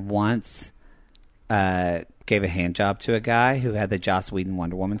fan that I once gave a hand job to a guy who had the Joss Whedon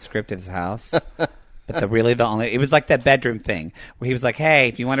Wonder Woman script at his house. But it was like that bedroom thing where he was like, "Hey,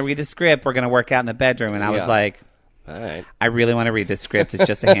 if you want to read the script, we're going to work out in the bedroom." And I was like, all right. I really want to read this script. It's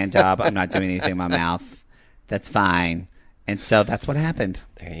just a hand job. I'm not doing anything in my mouth. That's fine. And so that's what happened.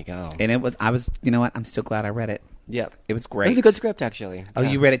 There you go. And you know what? I'm still glad I read it. Yep. It was great. It was a good script, actually. Oh,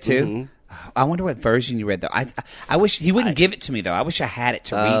 you read it too? Mm-hmm. I wonder what version you read, though. I wish he wouldn't give it to me, though. I wish I had it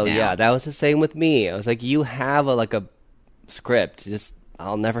to read now. Oh, yeah. That was the same with me. I was like, you have a script. Just,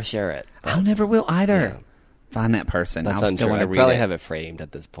 I'll never share it. I never will either. Yeah. Find that person. That's I still want to read it. I probably have it framed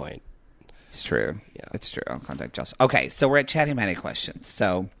at this point. It's true. Yeah, it's true. I'll contact Josh. Okay, so we're at Chatty Matty questions.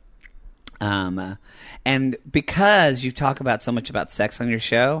 So, and because you talk about so much about sex on your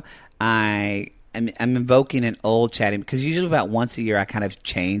show, I I'm invoking an old chatty because usually about once a year I kind of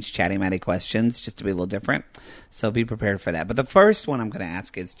change Chatty Matty questions just to be a little different. So be prepared for that. But the first one I'm going to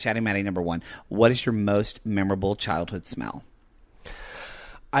ask is Chatty Matty number 1. What is your most memorable childhood smell?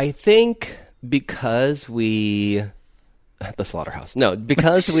 I think because we... The slaughterhouse. No,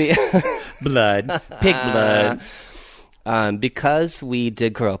 because we... Blood. Pig blood. Because we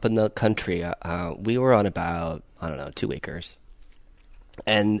did grow up in the country, we were on about, 2 acres.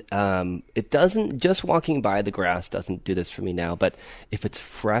 And it doesn't, just walking by the grass doesn't do this for me now, but if it's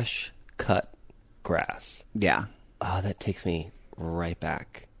fresh cut grass, yeah, that takes me right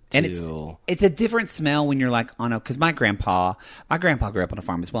back to... And it's a different smell when you're like on a, because my grandpa grew up on a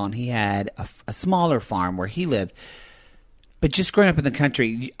farm as well, and he had a smaller farm where he lived. But just growing up in the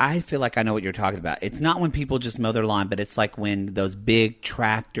country, I feel like I know what you're talking about. It's not when people just mow their lawn, but it's like when those big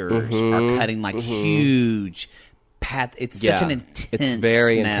tractors are cutting like huge path. It's such an intense It's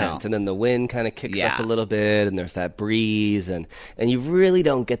very smell. intense. And then the wind kind of kicks up a little bit, and there's that breeze. And you really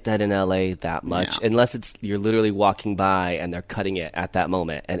don't get that in LA that much, unless you're literally walking by and they're cutting it at that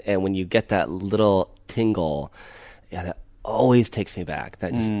moment. And when you get that little tingle, that always takes me back.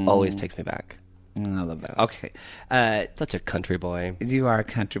 That just always takes me back. I love that. Okay. Such a country boy. You are a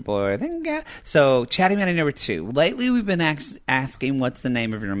country boy. I think, yeah. So, Chatty Matty number 2. Lately, we've been asking what's the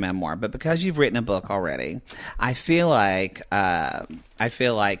name of your memoir, but because you've written a book already, I feel like,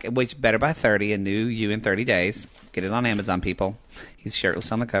 which better by 30, a new you in 30 days. Get it on Amazon, people. He's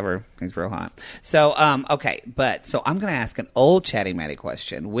shirtless on the cover. He's real hot. So, okay. So I'm going to ask an old Chatty Matty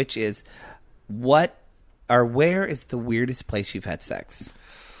question, which is, where is the weirdest place you've had sex?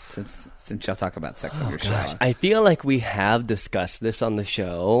 Since y'all talk about sex on your show. I feel like we have discussed this on the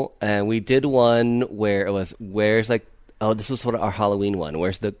show, and we did one where it was, this was sort of our Halloween one.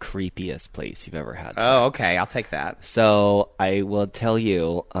 Where's the creepiest place you've ever had sex? Oh, okay. I'll take that. So I will tell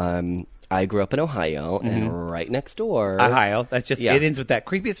you, I grew up in Ohio, and right next door... Ohio. That's just, it ends with that.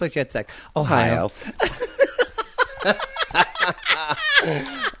 Creepiest place you had sex. Ohio. That's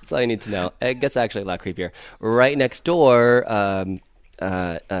all you need to know. It gets actually a lot creepier. Right next door...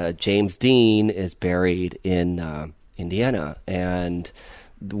 James Dean is buried in Indiana, and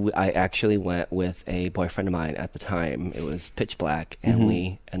I actually went with a boyfriend of mine at the time. It was pitch black, and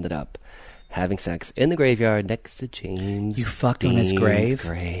we ended up having sex in the graveyard next to James. You fucked on his grave?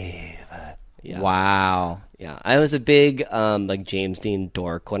 Yeah. Wow. Yeah, I was a big James Dean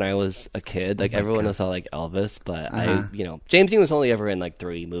dork when I was a kid. Like everyone was all like Elvis, but James Dean was only ever in like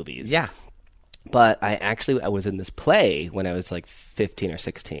 3 movies. Yeah. But I was in this play when I was like 15 or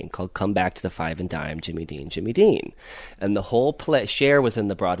 16 called Come Back to the Five and Dime, Jimmy Dean. And the whole play, Cher was in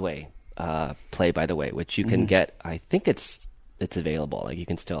the Broadway play, by the way, which you can get, I think it's available. Like you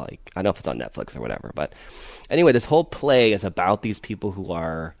can still, I don't know if it's on Netflix or whatever. But anyway, this whole play is about these people who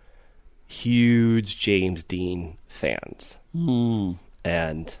are huge James Dean fans.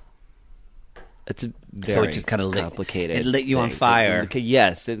 And... it's a very it just kind of complicated. It lit you on fire.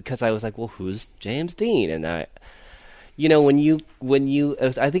 Yes, because I was like, well, who's James Dean? And I think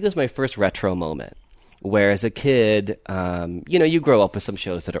it was my first retro moment, where as a kid, you grow up with some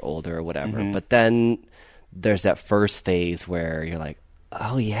shows that are older or whatever, but then there's that first phase where you're like,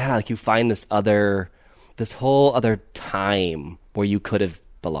 oh yeah, like you find this whole other time where you could have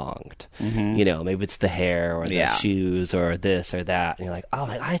belonged. Maybe it's the hair or the shoes or this or that, and you're like, oh,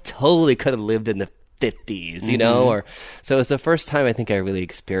 I totally could have lived in the 50s, or so it's the first time I think I really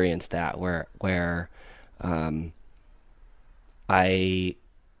experienced that where I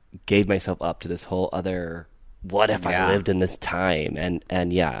gave myself up to this whole other, what if I lived in this time,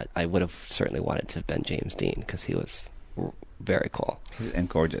 and yeah, I would have certainly wanted to have been James Dean because he was very cool and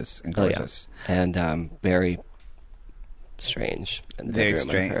gorgeous and very strange. And very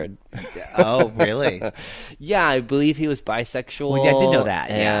strange. Heard. Oh, really? Yeah, I believe he was bisexual. Well, yeah, I did know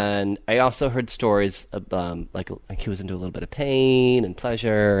that. And I also heard stories of, like he was into a little bit of pain and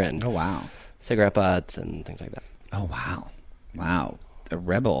pleasure and cigarette butts and things like that. Oh, wow. A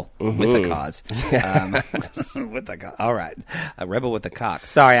rebel with a cause. With a cause. All right. A rebel with a cock.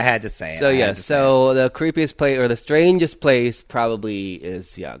 Sorry, I had to say it. So, the creepiest place or the strangest place probably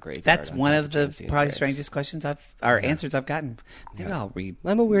is, graveyard. That's one of the probably strangest questions answers I've gotten. Maybe I'll read.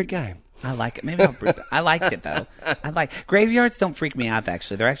 I'm a weird guy. I like it. Maybe I liked it, though. Graveyards don't freak me out,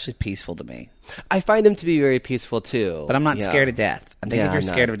 actually. They're actually peaceful to me. I find them to be very peaceful, too. But I'm not scared of death. I think if you're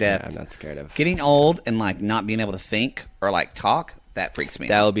scared of death. I'm not scared of. Getting old and, not being able to think or, talk, that freaks me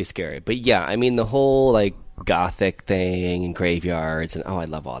out. That would be scary. But, yeah, I mean, the whole, gothic thing and graveyards and I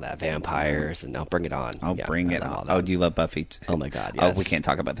love all that. Vampires and bring it on. Oh, bring it on. Oh, do you love Buffy? Oh my God, yes. Oh, we can't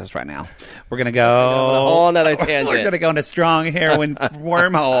talk about this right now. We're gonna go on a whole nother tangent. We're gonna go into strong heroin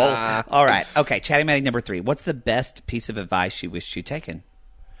wormhole. All right. Okay, Chatty Matty number 3. What's the best piece of advice you wished you'd taken?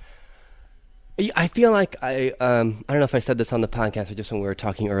 I feel like I don't know if I said this on the podcast or just when we were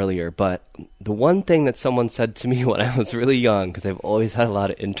talking earlier, but the one thing that someone said to me when I was really young, because I've always had a lot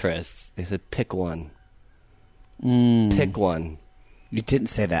of interests, they said, pick one. Pick one. You didn't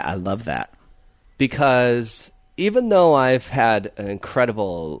say that. I love that. Because even though I've had an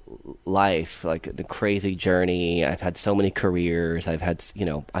incredible life, like a crazy journey, I've had so many careers, I've had,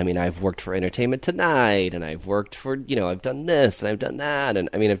 I've worked for Entertainment Tonight, and I've worked for, I've done this, and I've done that, and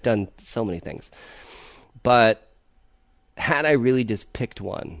I've done so many things. But had I really just picked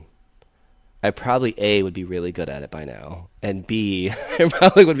one, I probably, A, would be really good at it by now, and B, I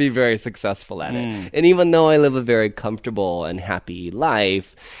probably would be very successful at it. And even though I live a very comfortable and happy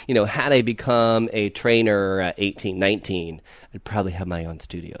life, had I become a trainer at 18, 19, I'd probably have my own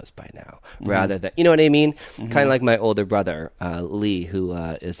studios by now, rather than, you know what I mean? Kind of like my older brother, Lee, who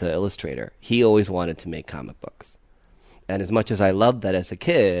is an illustrator. He always wanted to make comic books. And as much as I loved that as a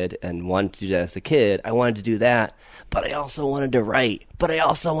kid and wanted to do that as a kid, I wanted to do that. But I also wanted to write. But I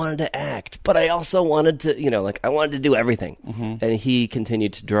also wanted to act. But I also wanted to, I wanted to do everything. And he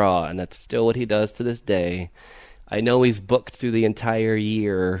continued to draw. And that's still what he does to this day. I know he's booked through the entire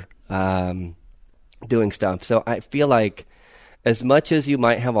year doing stuff. So I feel like as much as you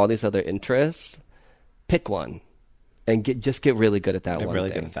might have all these other interests, pick one. And just get really good at that one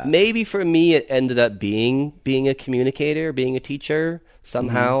thing. Good at that. Maybe for me, it ended up being a communicator, being a teacher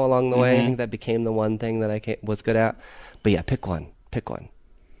somehow along the way. I think that became the one thing that I was good at. But yeah, pick one. Pick one.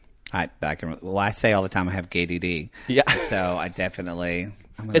 I say all the time I have GADD. Yeah. So I definitely.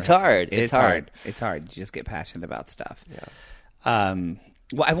 It's hard. It's hard. It's hard. You just get passionate about stuff. Yeah.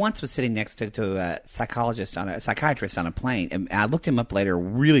 Well, I once was sitting next to a psychiatrist on a plane, and I looked him up later,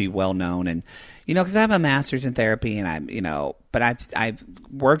 really well known, and because I have a master's in therapy, and but I've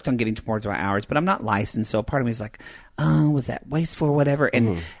worked on getting towards my hours, but I'm not licensed, so a part of me is like, oh, was that wasteful or whatever?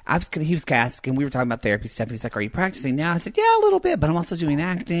 And he was asking, we were talking about therapy stuff. He's like, are you practicing now? I said, yeah, a little bit, but I'm also doing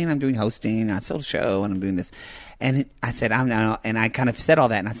acting, I'm doing hosting, I sold a show, and I'm doing this. And I said, I know, and I kind of said all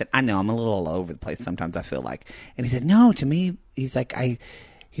that, and I said, I know, I'm a little all over the place sometimes, I feel like. And he said, no, to me, he's like,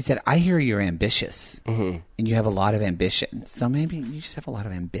 he said, I hear you're ambitious, and you have a lot of ambition. So maybe you just have a lot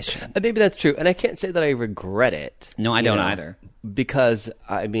of ambition. Maybe that's true. And I can't say that I regret it. No, I don't either. Because,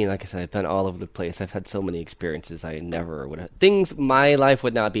 like I said, I've been all over the place. I've had so many experiences I never would have. My life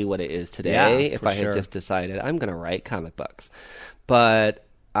would not be what it is today if I had just decided, I'm going to write comic books. But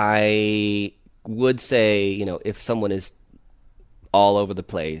I would say, if someone is all over the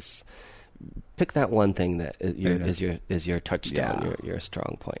place, pick that one thing that is your touchstone, your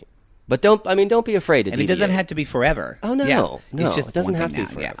strong point. But don't be afraid to deviate. And it doesn't have to be forever. Oh no, no, it's just it doesn't have to be now.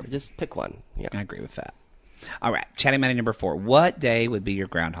 forever. Just pick one. Yeah, I agree with that. All right, Chatty Matty number 4. What day would be your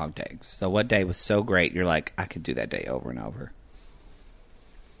Groundhog Day? So what day was so great you're like, I could do that day over and over?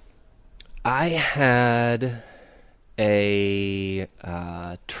 I had a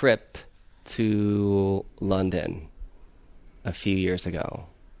trip to London a few years ago,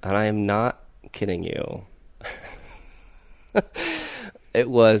 and I am not kidding you. It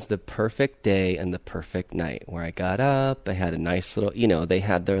was the perfect day and the perfect night where I got up. I had a nice little, they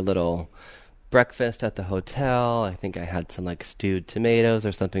had their little breakfast at the hotel. I think I had some stewed tomatoes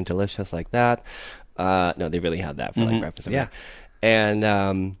or something delicious like that. No, they really had that for breakfast. Yeah. And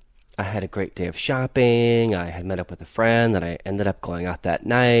I had a great day of shopping. I had met up with a friend that I ended up going out that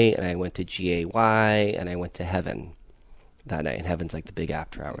night, and I went to GAY and I went to Heaven that night. And Heaven's like the big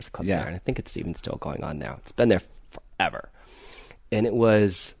after hours club there, and I think it's even still going on now. It's been there forever. And it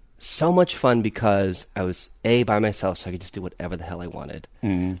was so much fun because I was by myself, so I could just do whatever the hell I wanted.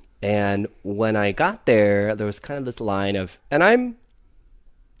 And when I got there was kind of this line of, and I'm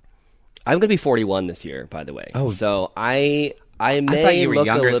going to be 41 this year, by the way. Oh, so I may look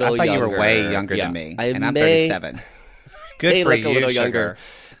younger. a little younger. I thought you were way younger than me, and I'm 37. Good for you, a little younger.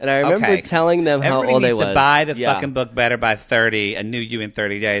 And I remember telling them how old I was. Everybody needs to buy the fucking book Better by 30, A New You in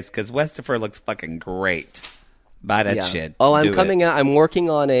 30 Days, because Westopher looks fucking great. Buy that shit. Oh, I'm coming out. I am working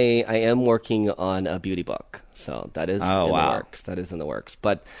on a beauty book. So that is in the works. That is in the works.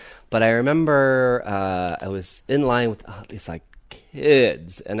 But I remember I was in line with these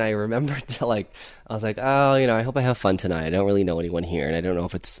kids, and I remember I was like, oh, I hope I have fun tonight. I don't really know anyone here, and I don't know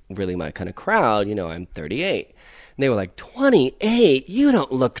if it's really my kind of crowd. I'm 38. And they were like, 28? You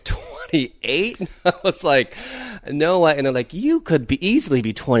don't look 28. 28? I was like, no. And they're like, you could easily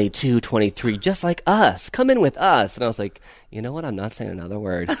be 22, 23, just like us. Come in with us. And I was like, you know what? I'm not saying another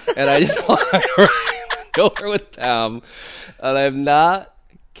word. And I just walked over with them. And I'm not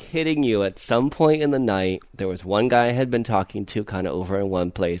kidding you. At some point in the night, there was one guy I had been talking to kind of over in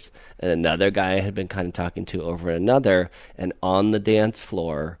one place, and another guy I had been kind of talking to over in another. And on the dance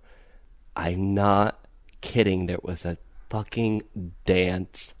floor, I'm not kidding, there was a fucking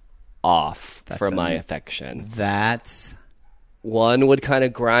dance off for my affection. That's... One would kind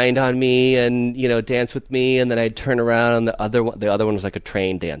of grind on me and, dance with me, and then I'd turn around, and the other one was like a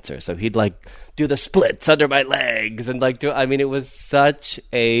trained dancer. So he'd like do the splits under my legs and like it was such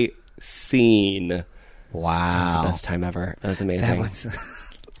a scene. Wow. It was the best time ever. That was amazing. That was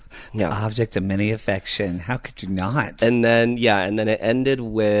the object of many affection. How could you not? And then it ended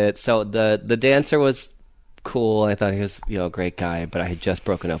with, so the dancer was cool. I thought he was, a great guy, but I had just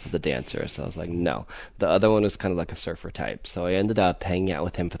broken up with the dancer, so I was like, no. The other one was kind of like a surfer type, so I ended up hanging out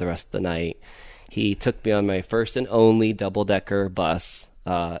with him for the rest of the night. He took me on my first and only double-decker bus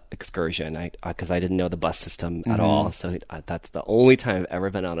excursion, because I didn't know the bus system at all, so that's the only time I've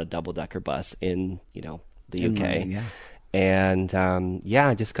ever been on a double-decker bus in, the UK. And,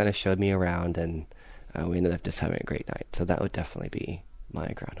 just kind of showed me around, and we ended up just having a great night. So that would definitely be my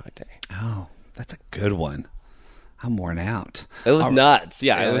Groundhog Day. Oh, that's a good one. I'm worn out. It was nuts.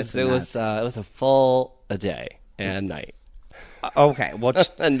 Yeah, it was a full a day and night. Okay, well,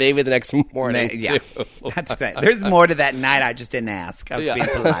 and maybe the next morning. Yeah, too. That's it. There's more to that night. I just didn't ask. I was being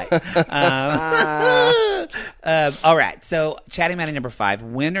polite. All right. So, chatting Mattie number 5.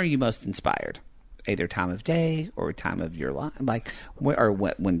 When are you most inspired? Either time of day or time of your life,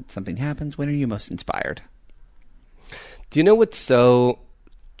 when something happens. When are you most inspired? Do you know what's so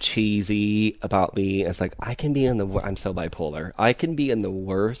cheesy about me? It's like I'm so bipolar. I can be in the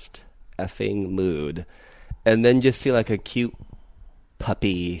worst effing mood, and then just see like a cute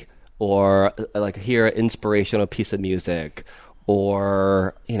puppy, or like hear an inspirational piece of music,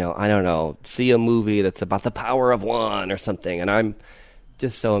 or I don't know, see a movie that's about the power of one or something, and I'm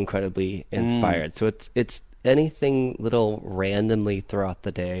just so incredibly inspired. So it's anything little randomly throughout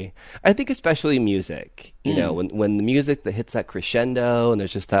the day. I think especially music, when the music that hits that crescendo and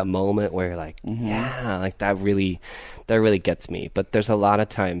there's just that moment where you're like, yeah, like that really gets me. But there's a lot of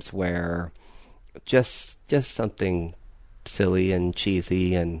times where just something silly and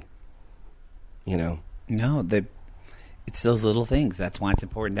cheesy and, No, it's those little things. That's why it's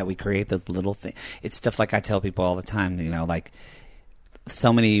important that we create those little things. It's stuff like I tell people all the time, like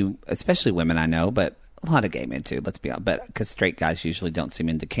so many, especially women I know, but a lot of gay men too, let's be honest, but because straight guys usually don't seem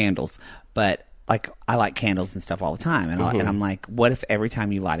into candles, but like I like candles and stuff all the time, and I'm like, what if every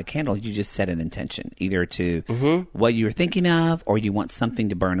time you light a candle you just set an intention, either to what you were thinking of, or you want something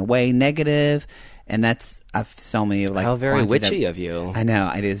to burn away negative. And I've so many like, how very witchy of you. I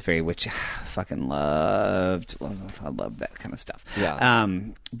know, it is very witchy. I fucking I love that kind of stuff. Yeah.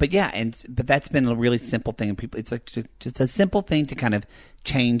 But that's been a really simple thing. People, it's like just a simple thing to kind of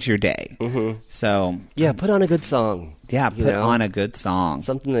change your day. So put on a good song. Yeah, put on a good song,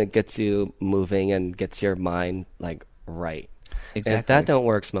 something that gets you moving and gets your mind like right. Exactly. And if that don't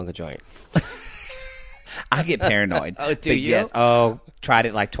work, smoke a joint. I get paranoid. Oh, do you? Yes. Oh, tried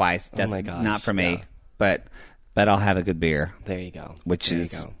it like twice. Oh my gosh. Not for me. Yeah. But I'll have a good beer. There you go.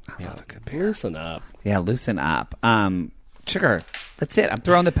 I love a good beer. Loosen up. Yeah, loosen up. Sugar. That's it. I'm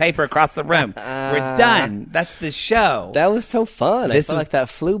throwing the paper across the room. We're done. That's the show. That was so fun. I felt like that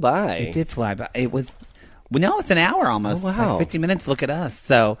flew by. It did fly by. It was. Well, no, it's an hour almost. Oh, wow. Like 50 minutes. Look at us.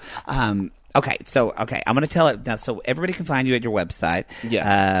 So, Okay, I'm going to tell it now. So everybody can find you at your website.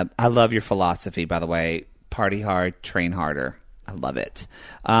 Yes. I love your philosophy, by the way. Party hard, train harder. I love it.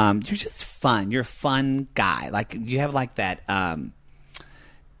 You're just fun. You're a fun guy. Like you have like that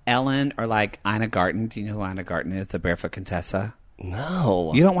Ellen or like Ina Garten. Do you know who Ina Garten is? The Barefoot Contessa.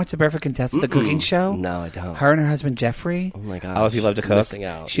 No. You don't watch the Barefoot Contessa, the cooking show? No, I don't. Her and her husband Jeffrey. Oh my gosh. Oh, if you love to cook. Missing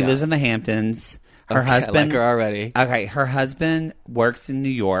out. She lives in the Hamptons. Her husband. I like her already. Okay, her husband works in New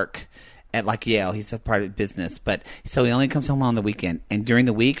York at like Yale. He's a part of business, but so he only comes home on the weekend. And during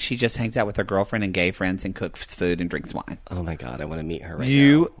the week, she just hangs out with her girlfriend and gay friends and cooks food and drinks wine. Oh my God, I want to meet her right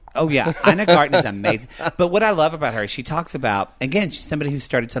now. Oh yeah, Ina Garten is amazing. But what I love about her, she talks about, again, she's somebody who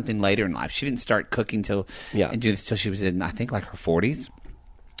started something later in life. She didn't start cooking and do this till she was in, I think, like her 40s.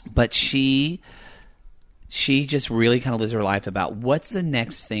 But she just really kind of lives her life about what's the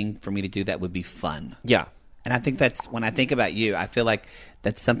next thing for me to do that would be fun. Yeah. And I think that's, when I think about you, I feel like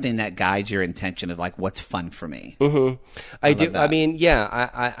that's something that guides your intention of like, what's fun for me. Mm-hmm. I do. That. I mean, yeah,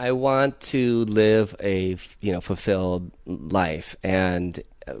 I want to live a, fulfilled life. And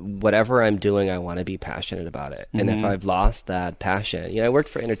whatever I'm doing, I want to be passionate about it. And if I've lost that passion, I worked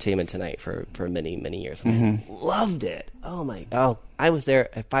for Entertainment Tonight for many, many years. And I loved it. I was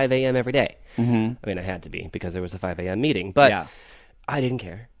there at 5 a.m. every day. I mean, I had to be because there was a 5 a.m. meeting, but I didn't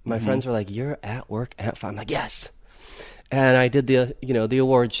care. My friends were like, "You're at work at 5." I'm like, "Yes." And I did the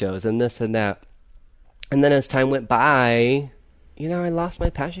award shows and this and that. And then as time went by, I lost my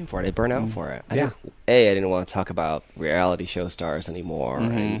passion for it. I burned out for it. I didn't want to talk about reality show stars anymore.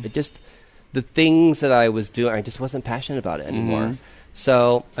 And it just, the things that I was doing, I just wasn't passionate about it anymore.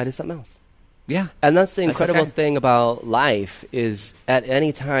 So I did something else. Yeah. And that's the incredible thing about life is at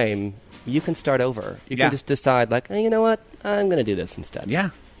any time, you can start over. You can just decide, like, hey, you know what? I'm going to do this instead. Yeah.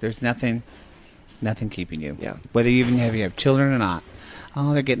 There's nothing keeping you. Yeah. Whether you have children or not.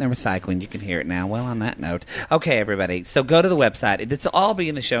 Oh, they're getting their recycling. You can hear it now. Well, on that note. Okay, everybody. So go to the website. This will all be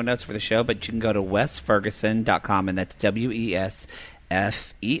in the show notes for the show, but you can go to westferguson.com, and that's WESFERGUSON,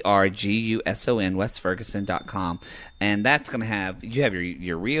 westferguson.com. And that's going to have, you have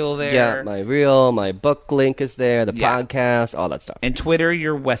your reel there. Yeah, my reel, my book link is there, the podcast, all that stuff. And Twitter,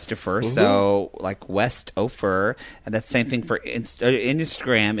 you're Westopher, so like Westopher. And that's the same thing for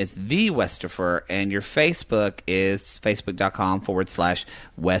Instagram is the Westopher. And your Facebook is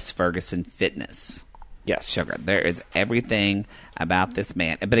facebook.com/West Ferguson Fitness. Yes. Sugar. There is everything about this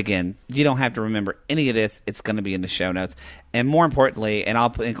man. But again, you don't have to remember any of this. It's going to be in the show notes. And more importantly, and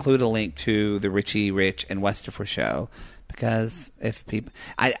I'll include a link to the Richie Rich and Westopher show, because if people,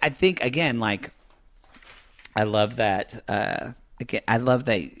 I think, again, like, I love that, again, I love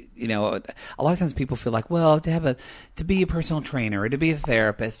that, a lot of times people feel like, well, to be a personal trainer or to be a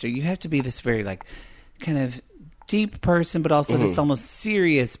therapist, or you have to be this very, like, kind of deep person, but also this almost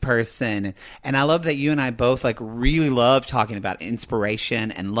serious person. And I love that you and I both like really love talking about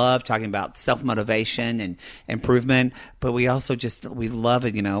inspiration and love talking about self-motivation and improvement. But we also we love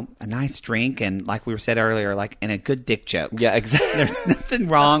it, a nice drink and, like we said earlier, like, and a good dick joke. Yeah, exactly. There's nothing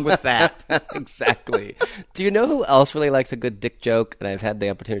wrong with that. Exactly. Do you know who else really likes a good dick joke? And I've had the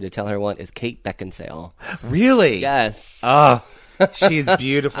opportunity to tell her one is Kate Beckinsale. Really? Yes. Oh, she's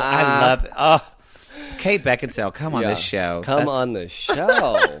beautiful. I love it. Oh. Kate Beckinsale, come on this show. Come on the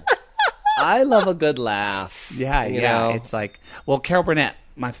show. I love a good laugh. Yeah, It's like, well, Carol Burnett,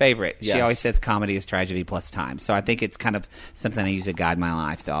 my favorite. Yes. She always says comedy is tragedy plus time. So I think it's kind of something I use to guide my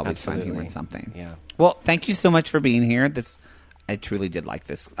life to always find humor in something. Yeah. Well, thank you so much for being here. I truly did like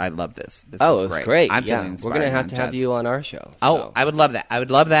this. I love this. This was great. I'm feeling inspired. We're going to have you on our show. So. Oh, I would love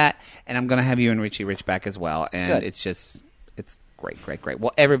that. And I'm going to have you and Richie Rich back as well. And it's great.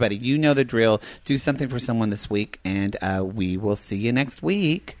 Well, everybody, you know the drill. Do something for someone this week, and we will see you next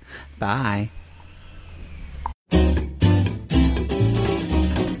week. Bye.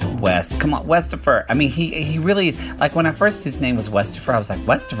 West, come on, Westopher. I mean, he really, like, when his name was Westopher, I was like,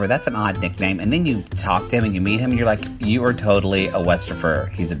 Westopher, that's an odd nickname. And then you talk to him and you meet him, and you're like, you are totally a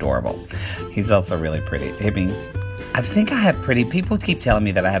Westopher. He's adorable. He's also really pretty. I mean, I think I have people keep telling me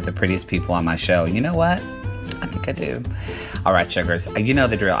that I have the prettiest people on my show. You know what? I think I do. All right, sugars. You know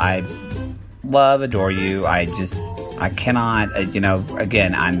the drill. I adore you. I cannot,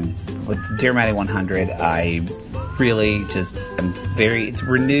 again, I'm with Dear Mattie 100. I really just am it's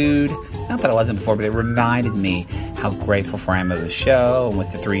renewed. Not that I wasn't before, but it reminded me how grateful I am of the show. And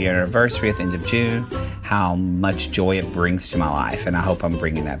with the 3-year anniversary at the end of June, how much joy it brings to my life. And I hope I'm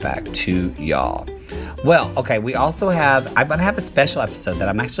bringing that back to y'all. Well, okay, I'm going to have a special episode that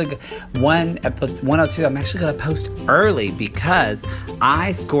I'm actually, episode 102, I'm actually going to post early because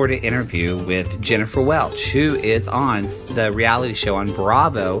I scored an interview with Jennifer Welch, who is on the reality show on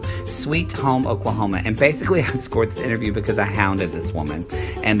Bravo, Sweet Home, Oklahoma. And basically, I scored this interview because I hounded this woman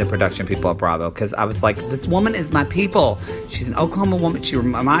and the production people at Bravo, because I was like, this woman is my people. She's an Oklahoma woman. She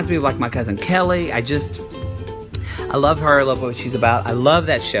reminds me of, like, my cousin Kelly. I love her. I love what she's about. I love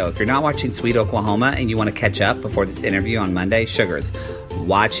that show. If you're not watching Sweet Oklahoma and you want to catch up before this interview on Monday, sugars,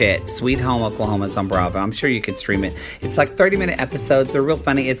 watch it. Sweet Home Oklahoma is on Bravo. I'm sure you can stream it. It's like 30-minute episodes. They're real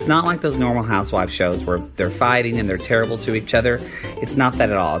funny. It's not like those normal housewife shows where they're fighting and they're terrible to each other. It's not that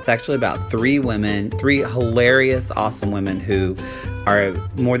at all. It's actually about three hilarious, awesome women who are,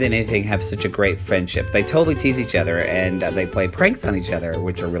 more than anything, have such a great friendship. They totally tease each other, and they play pranks on each other,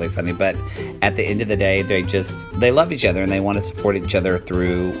 which are really funny. But at the end of the day, they love each other, and they want to support each other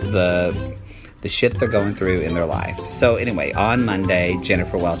through the shit they're going through in their life. So anyway, on Monday,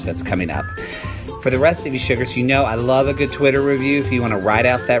 Jennifer Welch, that's coming up. For the rest of you sugars, I love a good Twitter review. If you want to write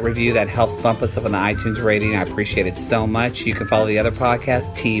out that review, that helps bump us up on the iTunes rating. I appreciate it so much. You can follow the other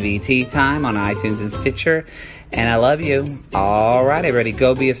podcast, TVT Time, on iTunes and Stitcher. And I love you. All right, everybody,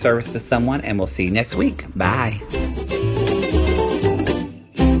 go be of service to someone, and we'll see you next week. Bye.